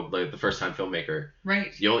NIFCO, like the first time filmmaker.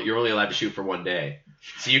 Right. You're only allowed to shoot for one day,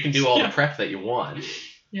 so you can do all the prep that you want.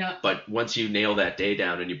 Yeah. But once you nail that day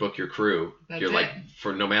down and you book your crew, you're like,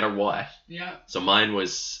 for no matter what. Yeah. So mine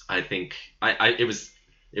was, I think, it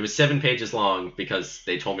was 7 pages long because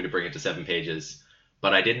they told me to bring it to 7 pages,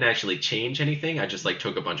 but I didn't actually change anything. I just like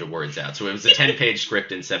took a bunch of words out. So it was a 10-page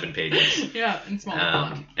script in 7 pages. Yeah, in small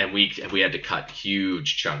font. And we had to cut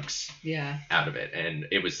huge chunks out of it. And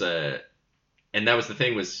it was and that was the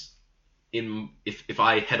thing was, if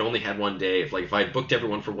I had only had one day, if I had booked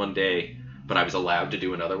everyone for one day, but I was allowed to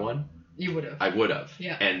do another one, you would have. I would have.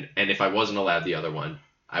 Yeah. And if I wasn't allowed the other one,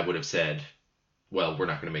 I would have said, well, we're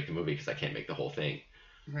not going to make the movie because I can't make the whole thing.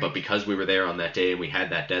 Right. But because we were there on that day and we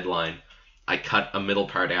had that deadline, I cut a middle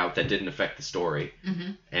part out that didn't affect the story,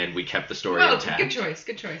 and we kept the story intact. Good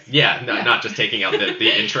choice. Yeah, not just taking out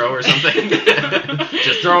the intro or something.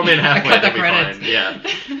 Just throw them in halfway, that'll be fine. Yeah.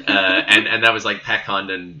 And that was like Pat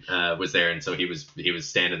Condon was there, and so he was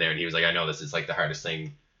standing there, and he was like, I know this is like the hardest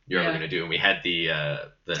thing you're ever going to do. And we had the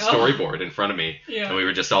storyboard in front of me, and we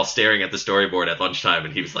were just all staring at the storyboard at lunchtime,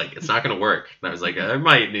 and he was like, it's not going to work. And I was like, it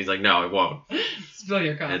might. And he's like, no, it won't. Spill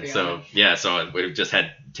your coffee. And so, so we just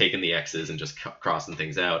had taken the X's and just crossing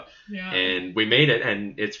things out. Yeah. And we made it,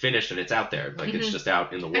 and it's finished, and it's out there. Like, it's just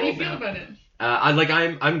out in the world now. How do you feel about it?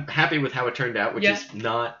 I'm happy with how it turned out, which is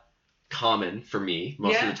not common for me.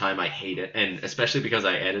 Most of the time I hate it, and especially because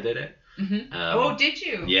I edited it. Mm-hmm. Oh, did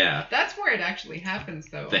you? Yeah. That's where it actually happens,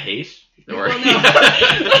 though. The hate? Well, no.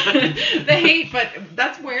 The hate, but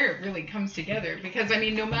that's where it really comes together. Because, I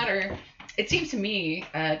mean, no matter... It seems to me,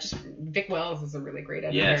 just Vic Wells is a really great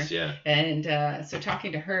editor. Yes, yeah. And so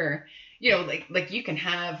talking to her, you know, like you can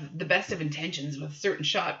have the best of intentions with a certain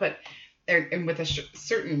shot, but and with a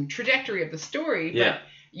certain trajectory of the story, but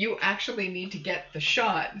you actually need to get the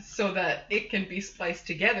shot so that it can be spliced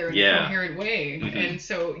together in a coherent way. Mm-hmm. And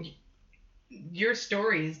so your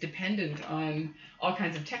story is dependent on all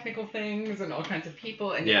kinds of technical things and all kinds of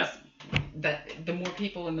people, and that the more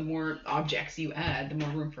people and the more objects you add, the more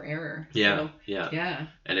room for error. Yeah.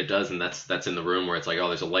 And it does, and that's in the room where it's like, oh,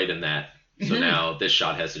 there's a light in that. So now this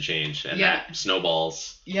shot has to change, and that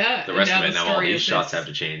snowballs the rest of it. Now all these shots have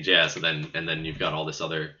to change. Yeah. So then you've got all this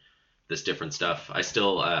different stuff. I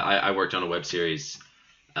still I worked on a web series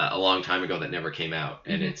a long time ago that never came out,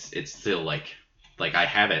 and it's still like I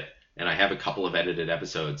have it, and I have a couple of edited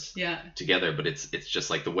episodes together, but it's just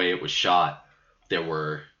like the way it was shot. There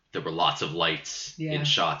were lots of lights in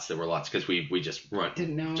shots. There were lots because we just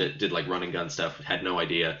didn't know. Did like run and gun stuff. Had no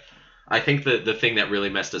idea. I think the thing that really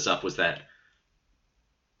messed us up was that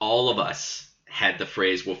all of us had the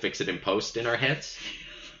phrase "we'll fix it in post" in our heads.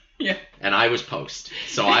 Yeah. And I was post,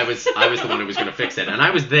 so I was the one who was going to fix it, and I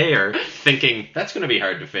was there thinking that's going to be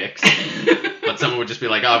hard to fix. But someone would just be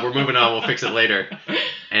like, "Oh, we're moving on. We'll fix it later."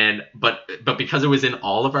 And but because it was in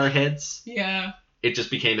all of our heads. Yeah. It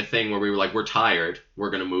just became a thing where we were like, we're tired,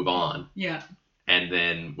 we're gonna move on. Yeah. And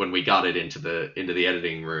then when we got it into the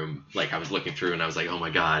editing room, like I was looking through and I was like, oh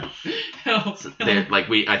my god.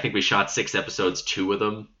 I think we shot 6 episodes, 2 of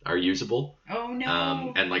them are usable. Oh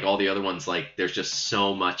no. And like all the other ones, like there's just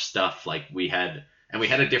so much stuff. Like we had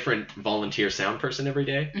a different volunteer sound person every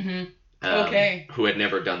day. Mm-hmm. Who had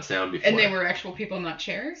never done sound before. And they were actual people, not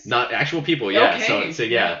chairs? Not actual people, yeah. Okay.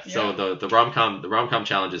 So the rom-com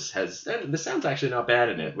challenges has the sound's actually not bad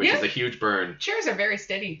in it, which is a huge burn. Chairs are very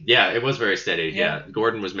steady. Yeah, it was very steady. Yeah.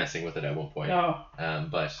 Gordon was messing with it at one point. Oh.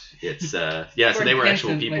 But it's so they were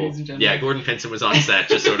actual people. Yeah, Gordon Pinson was on set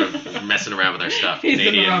just sort of messing around with our stuff.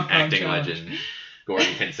 Canadian acting legend.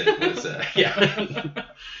 Gordon Pinson was,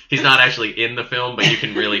 he's not actually in the film, but you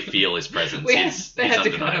can really feel his presence. He's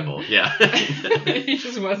undeniable. Yeah. He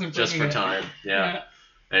just wasn't just for time. Yeah.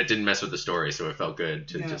 And it didn't mess with the story, so it felt good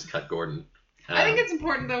to just cut Gordon. I think it's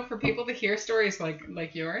important though for people to hear stories like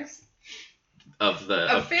yours. Of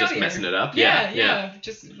just messing it up. Yeah.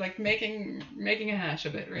 Just like making a hash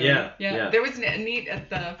of it. Really. Yeah. There was a neat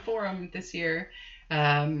at the forum this year.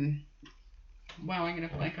 Wow, I'm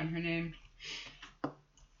gonna blank on her name.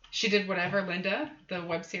 She did Whatever, Linda, the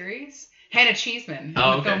web series. Hannah Cheeseman,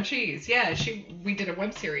 the film Cheese. Yeah, we did a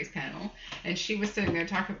web series panel, and she was sitting there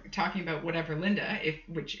talking about Whatever, Linda,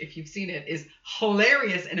 which if you've seen it, is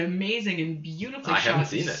hilarious and amazing and beautifully shot. I haven't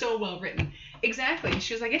seen it. So well written. Exactly.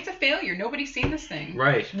 She was like, it's a failure. Nobody's seen this thing.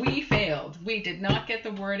 Right. We failed. We did not get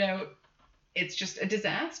the word out. It's just a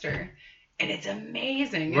disaster. And it's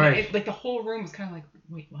amazing. Right. And like the whole room was kind of like,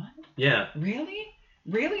 wait, what? Yeah. Really?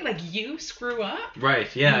 Really? Like you screw up?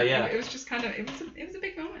 Right. Yeah. It was just kind of it was a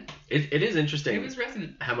big moment. It is interesting. It was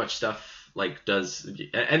resonant. How much stuff like does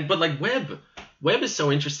but like web is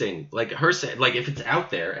so interesting. Like her saying, like if it's out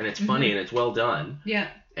there and it's funny and it's well done. Yeah.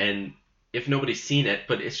 And if nobody's seen it,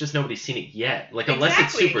 but it's just nobody's seen it yet. Like unless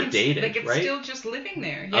it's super dated, like it's right? still just living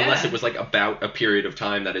there. Yeah. Unless it was like about a period of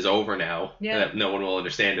time that is over now. Yeah. That no one will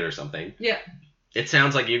understand it or something. Yeah. It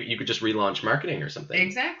sounds like you could just relaunch marketing or something.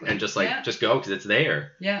 Exactly. And just just go because it's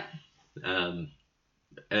there. Yeah. And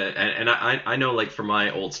I know like for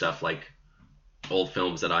my old stuff, like old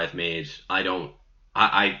films that I've made, I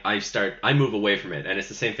move away from it. And it's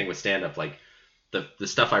the same thing with stand up. Like the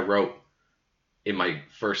stuff I wrote in my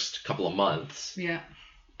first couple of months. Yeah.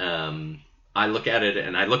 I look at it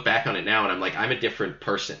and I look back on it now and I'm like, I'm a different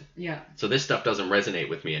person. Yeah. So this stuff doesn't resonate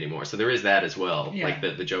with me anymore. So there is that as well. Yeah. Like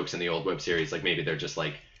the jokes in the old web series, like maybe they're just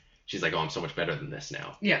like, she's like, oh, I'm so much better than this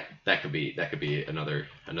now. Yeah. That could be another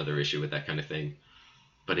issue with that kind of thing.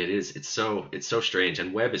 But it's so strange,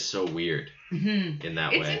 and web is so weird in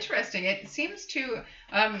that way. It's interesting. It seems to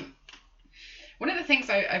one of the things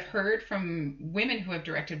I've heard from women who have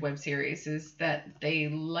directed web series is that they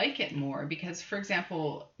like it more because, for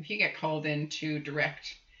example, if you get called in to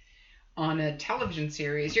direct on a television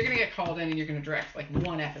series, you're going to get called in and you're going to direct like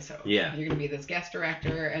one episode. Yeah. You're going to be this guest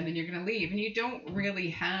director and then you're going to leave. And you don't really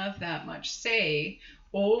have that much say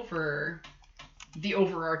over the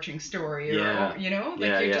overarching story, or Yeah. you know,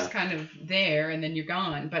 like you're just kind of there and then you're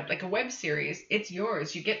gone. But like a web series, it's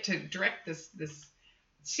yours. You get to direct this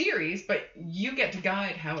series, but you get to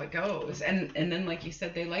guide how it goes. And then, like you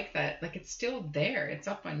said, they like that. Like, it's still there. It's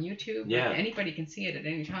up on YouTube. Yeah. Like, anybody can see it at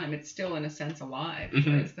any time. It's still, in a sense, alive. Mhm.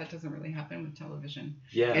 Whereas that doesn't really happen with television.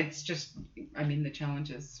 Yeah. It's just, I mean, the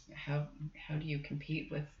challenge is how do you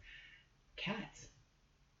compete with cats?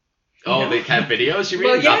 Oh, know? the cat videos, you mean?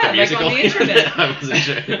 Well, yeah, Not the musical? like on the internet. I wasn't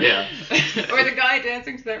sure. Yeah. Or the guy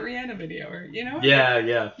dancing to that Rihanna video, or, you know? Yeah.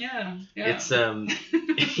 Yeah. It's,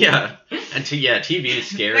 yeah. And TV is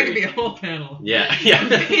scary. That could be a whole panel. Yeah.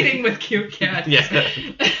 Competing with cute cats. Yeah.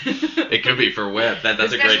 It could be for web. That's a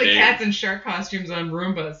great Especially name. cats in shark costumes on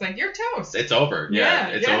Roomba. It's like, you're toast. It's over. Yeah,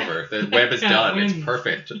 it's yeah. over. The web is Cat done. wins. It's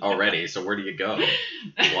perfect already. So where do you go?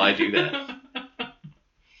 Why do that?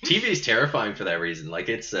 TV is terrifying for that reason. Like,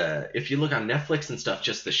 it's if you look on Netflix and stuff,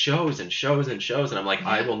 just the shows and shows and shows, and I'm like,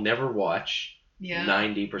 I will never watch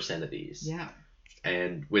 90% of these. Yeah.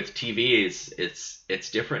 And with TV, it's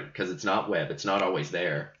different because it's not web. It's not always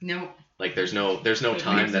there. No. Like, there's no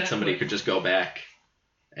time that somebody could just go back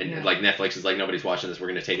and like Netflix is like, nobody's watching this, we're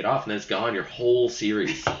gonna take it off, and then it's gone. Your whole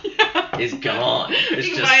series is gone. It's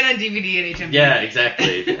you can just buy it on DVD at HMV. yeah,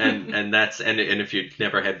 exactly. And that's and if you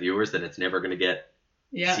never had viewers, then it's never gonna get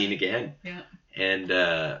seen again. Yeah. And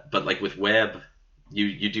but like with web,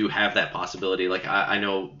 you do have that possibility. Like I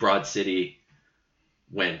know Broad City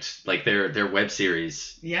went like their web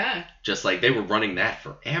series. Yeah. Just like they were running that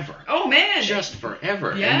forever. Oh man. Just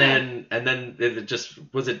forever. Yeah. And then it just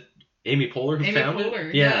was it Amy Poehler who found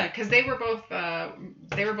it? Yeah, because they were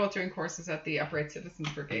both doing courses at the Upright Citizens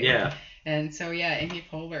Brigade. Yeah. And so Amy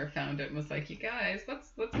Poehler found it and was like, you guys, let's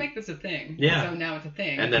make this a thing. Yeah. So now it's a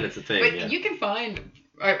thing. And then it's a thing. But you can find.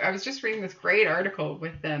 I was just reading this great article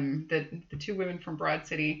with them, the two women from Broad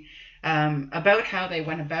City, about how they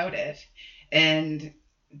went about it, and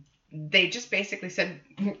they just basically said,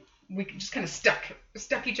 we just kind of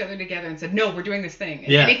stuck each other together and said, no, we're doing this thing.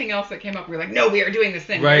 And anything else that came up, we were like, no, we are doing this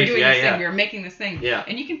thing. Right. We're doing this thing. We are making this thing. Yeah.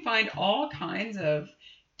 And you can find all kinds of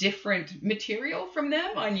different material from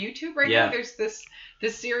them on YouTube right now. There's this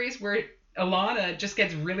series where Alana just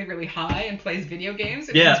gets really, really high and plays video games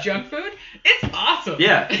and eats junk food. It's awesome.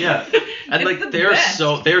 Yeah. And like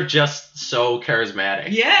they're just so charismatic.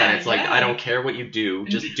 Yeah. And it's like, I don't care what you do,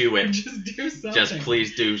 just do it. Just do something. Just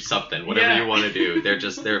please do something. Whatever you want to do.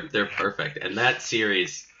 They're perfect. And that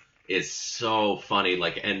series is so funny.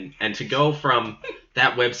 Like and to go from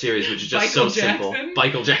that web series, which is just Michael so simple. Jackson?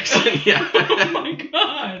 Michael Jackson, yeah. Oh my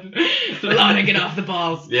god. Alana, get off the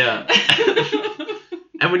balls. Yeah.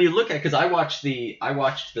 And when you look at, because I watched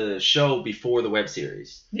the show before the web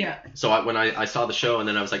series. Yeah. So when I saw the show and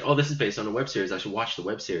then I was like, oh, this is based on a web series, I should watch the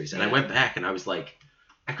web series. And I went back and I was like,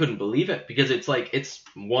 I couldn't believe it because it's like it's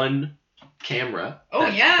one camera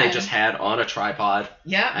that they just had on a tripod.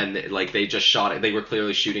 Yeah. And they just shot it. They were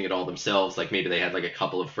clearly shooting it all themselves. Like maybe they had like a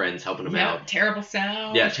couple of friends helping them out. Terrible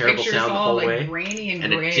sound. Yeah, terrible Pictures sound the all whole way. Grainy and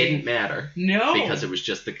And gray. it didn't matter. No. Because it was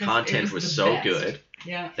just the content was the so best. good.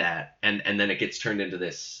 Yeah. That and then it gets turned into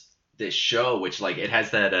this show, which like it has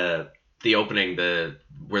that the opening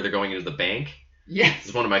where they're going into the bank. Yes.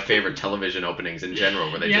 It's one of my favorite television openings in general,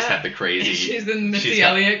 where they just have the crazy. She's in Missy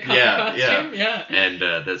Elliott costume. Yeah. And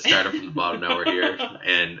the startup from the bottom, now we're here,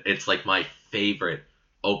 and it's like my favorite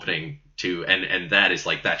opening to, and that is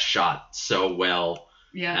like that shot so well.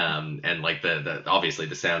 Yeah. And like the obviously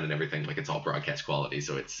the sound and everything, like it's all broadcast quality,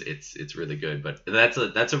 so it's really good. But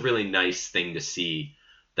that's a really nice thing to see,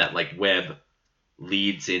 that like web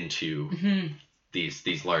leads into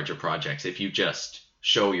these larger projects if you just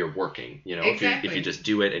show you're working, you know. Exactly. If you just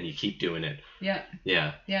do it and you keep doing it. Yeah.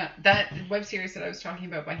 That web series that I was talking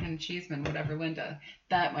about by Hannah Cheeseman, whatever, Linda,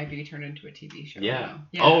 that might be turned into a TV show. Yeah.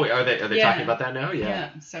 Yeah. Oh, are they talking about that now?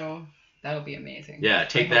 Yeah. So that'll be amazing. Yeah,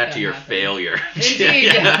 take that to your failure.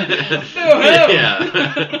 Indeed. Yeah.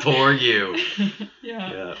 Poor you.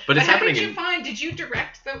 Yeah. But it's happening. Did you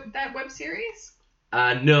direct that web series?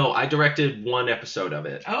 No, I directed one episode of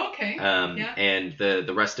it. Oh, okay. And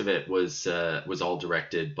the rest of it was all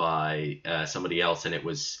directed by somebody else, and it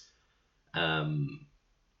was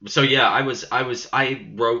so yeah, I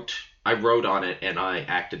wrote on it and I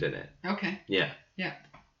acted in it. Okay. Yeah.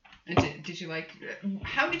 And did you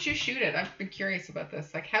how did you shoot it? I've been curious about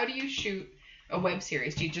this. Like, how do you shoot a web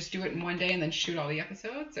series? Do you just do it in one day and then shoot all the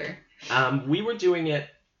episodes, or? We were doing it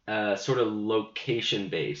sort of location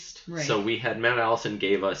based. Right. So we had Matt Allison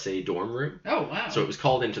gave us a dorm room. Oh wow. So it was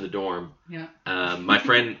called Into the Dorm. Yeah. My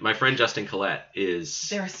friend Justin Collette is.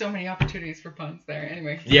 There are so many opportunities for puns there.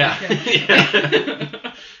 Anyway. Yeah.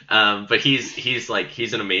 But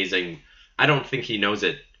he's an amazing. I don't think he knows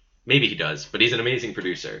it. Maybe he does, but he's an amazing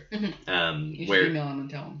producer. Mm-hmm. You should email him and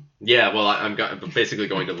tell him. Yeah, well, I'm basically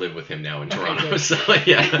going to live with him now in Toronto. So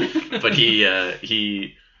yeah, but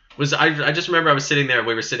he was. I just remember I was sitting there.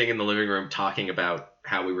 We were sitting in the living room talking about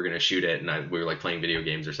how we were going to shoot it, and we were like playing video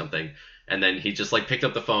games or something. And then he just like picked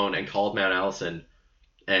up the phone and called Mount Allison,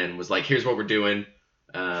 and was like, "Here's what we're doing.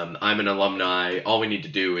 I'm an alumni. All we need to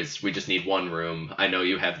do is we just need one room. I know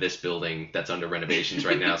you have this building that's under renovations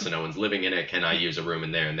right now, so no one's living in it. Can I use a room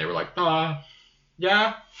in there?" And they were like,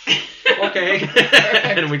 yeah, okay.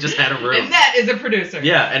 And we just had a room. And that is a producer.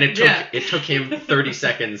 Yeah, and it took him 30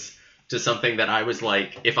 seconds to something that I was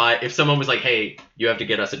like, if someone was like, "Hey, you have to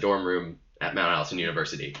get us a dorm room at Mount Allison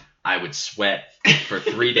University," I would sweat for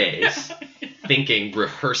 3 days. Thinking,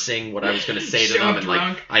 rehearsing what I was going to say to them, and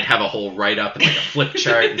like I'd have a whole write-up and like a flip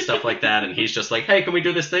chart and stuff like that, and he's just like, "Hey, can we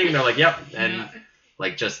do this thing?" And they're like, "Yep," and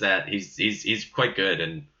like just that. He's quite good,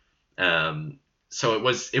 and so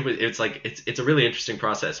it's like it's a really interesting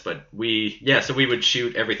process. But so we would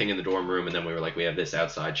shoot everything in the dorm room, and then we were like, we have this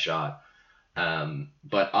outside shot.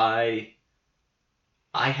 But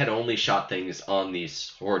I had only shot things on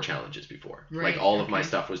these horror challenges before. Right, like all of my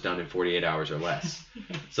stuff was done in 48 hours or less.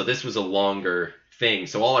 So this was a longer thing.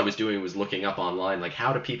 So all I was doing was looking up online, like,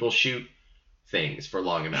 how do people shoot things for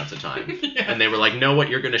long amounts of time? And they were like, "Know what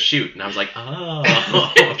you're going to shoot." And I was like, oh,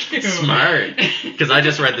 smart. Because I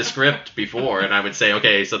just read the script before, and I would say,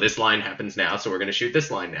 okay, so this line happens now, so we're going to shoot this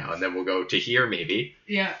line now. And then we'll go to here maybe.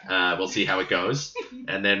 Yeah. We'll see how it goes.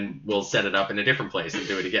 And then we'll set it up in a different place and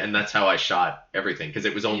do it again. And that's how I shot everything, because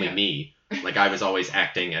it was only me. Like, I was always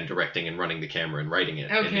acting and directing and running the camera and writing it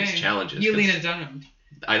in these challenges. You Lena Dunham.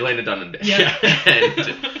 I Lena Dunham. Yeah.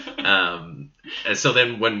 And so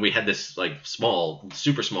then when we had this like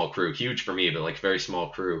super small crew, huge for me, but like very small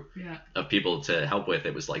crew of people to help with,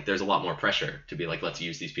 it was like there's a lot more pressure to be like, let's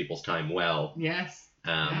use these people's time well. Yes.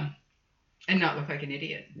 And not look like an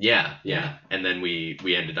idiot. Yeah. And then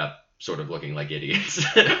we ended up sort of looking like idiots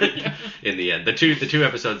in the end. The two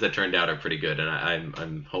episodes that turned out are pretty good, and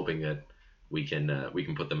I'm hoping that we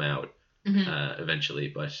can put them out. Eventually,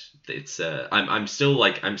 but it's I'm still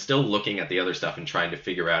looking at the other stuff and trying to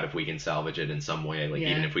figure out if we can salvage it in some way, like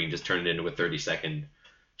even if we can just turn it into a 30-second,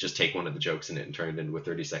 just take one of the jokes in it and turn it into a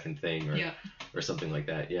 30-second thing or something like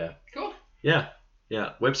that. Cool.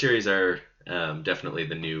 Web series are definitely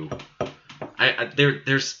the new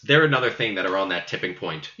they're another thing that are on that tipping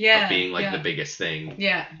point of being like the biggest thing.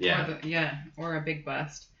 Or a big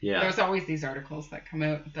bust. There's always these articles that come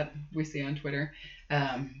out that we see on Twitter.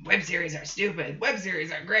 Web series are stupid. Web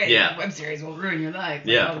series are great. Web series will ruin your life.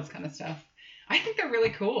 All this kind of stuff. I think they're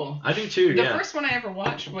really cool. I do too. The first one I ever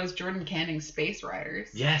watched was Jordan Canning's Space Riders.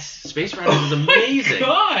 Yes, Space Riders is amazing.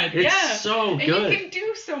 Oh my God, it's so good. And you can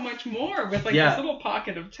do so much more with like this little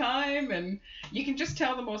pocket of time, and you can just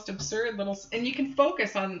tell the most absurd and you can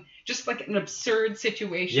focus on just like an absurd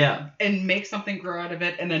situation and make something grow out of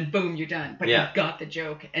it, and then boom, you're done. But you've got the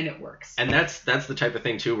joke and it works. And that's the type of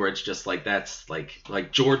thing too, where it's just like that's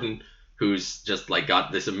like Jordan, who's just like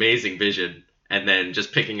got this amazing vision, and then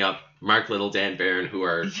just picking up Mark Little, Dan Barron, who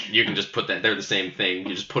are, you can just put that, they're the same thing.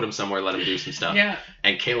 You just put them somewhere, let them do some stuff.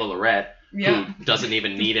 And Kayla Lorette, who doesn't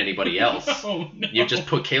even need anybody else. You just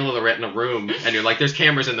put Kayla Lorette in a room, and you're like, there's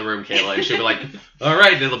cameras in the room, Kayla. And she'll be like, all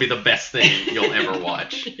right, it'll be the best thing you'll ever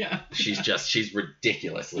watch. She's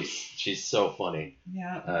ridiculously, she's so funny.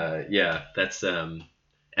 That's, and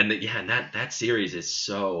that series is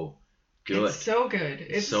so good. It's so good.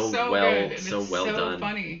 It's so well good. So well done.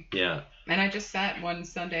 Funny. Yeah. And I just sat one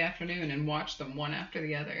Sunday afternoon and watched them one after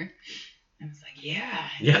the other. I was like,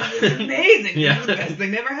 this is amazing. This is the best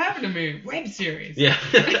thing that ever happened to me. Web series. Yeah.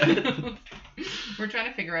 We're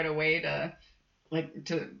trying to figure out a way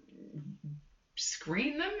to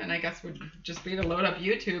screen them, and I guess would just be to load up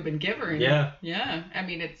YouTube and give her. I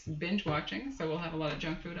mean, it's binge watching, so we'll have a lot of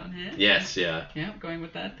junk food on hand. Yes. Going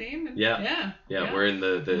with that theme. And we're in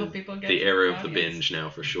the era of the binge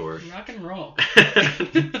now for sure. Rock and roll.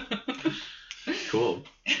 Cool.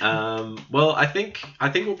 Well, I think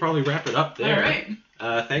we'll probably wrap it up there. All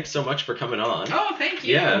right. Thanks so much for coming on. Oh, thank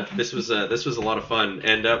you. Yeah, this was a lot of fun.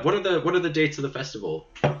 And what are the dates of the festival?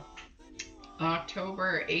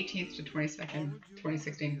 October 18th to 22nd,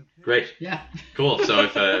 2016. Great. Yeah. Cool. So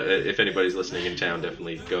if anybody's listening in town,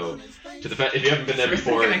 definitely go to the if you haven't been there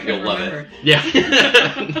before, you'll love it. Yeah.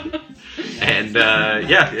 And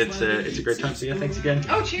it's a great time. So thanks again.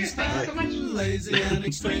 Oh, cheers! Thank you so much. Lazy and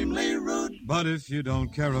extremely rude, but if you don't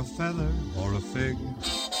care a feather or a fig,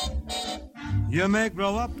 you may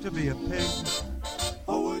grow up to be a pig.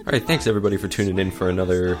 Oh, All right, thanks everybody for tuning in for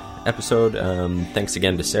another episode. Thanks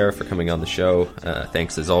again to Sarah for coming on the show.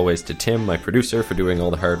 Thanks as always to Tim, my producer, for doing all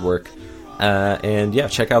the hard work. And yeah,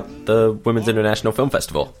 check out the Women's International Film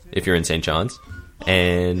Festival if you're in St. John's.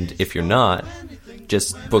 And if you're not,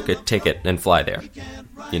 just book a ticket and fly there.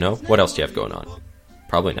 You know, what else do you have going on?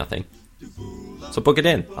 Probably nothing. So book it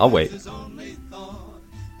in. I'll wait.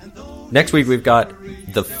 Next week we've got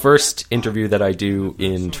the first interview that I do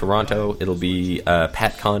in Toronto. It'll be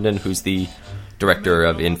Pat Condon, who's the director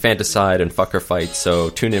of Infanticide and Fucker Fight. So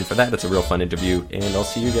tune in for that. It's a real fun interview. And I'll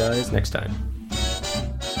see you guys next time.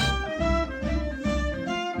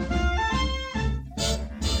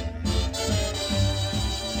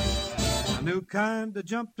 A new kind of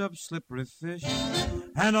jumped up slippery fish,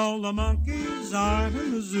 and all the monkeys are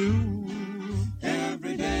in the zoo.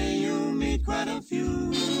 Every day you'll meet quite a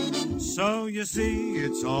few, so you see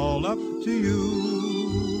it's all up to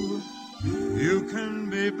you. You can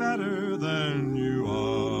be better than you are.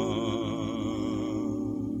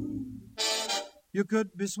 You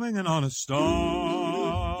could be swinging on a star.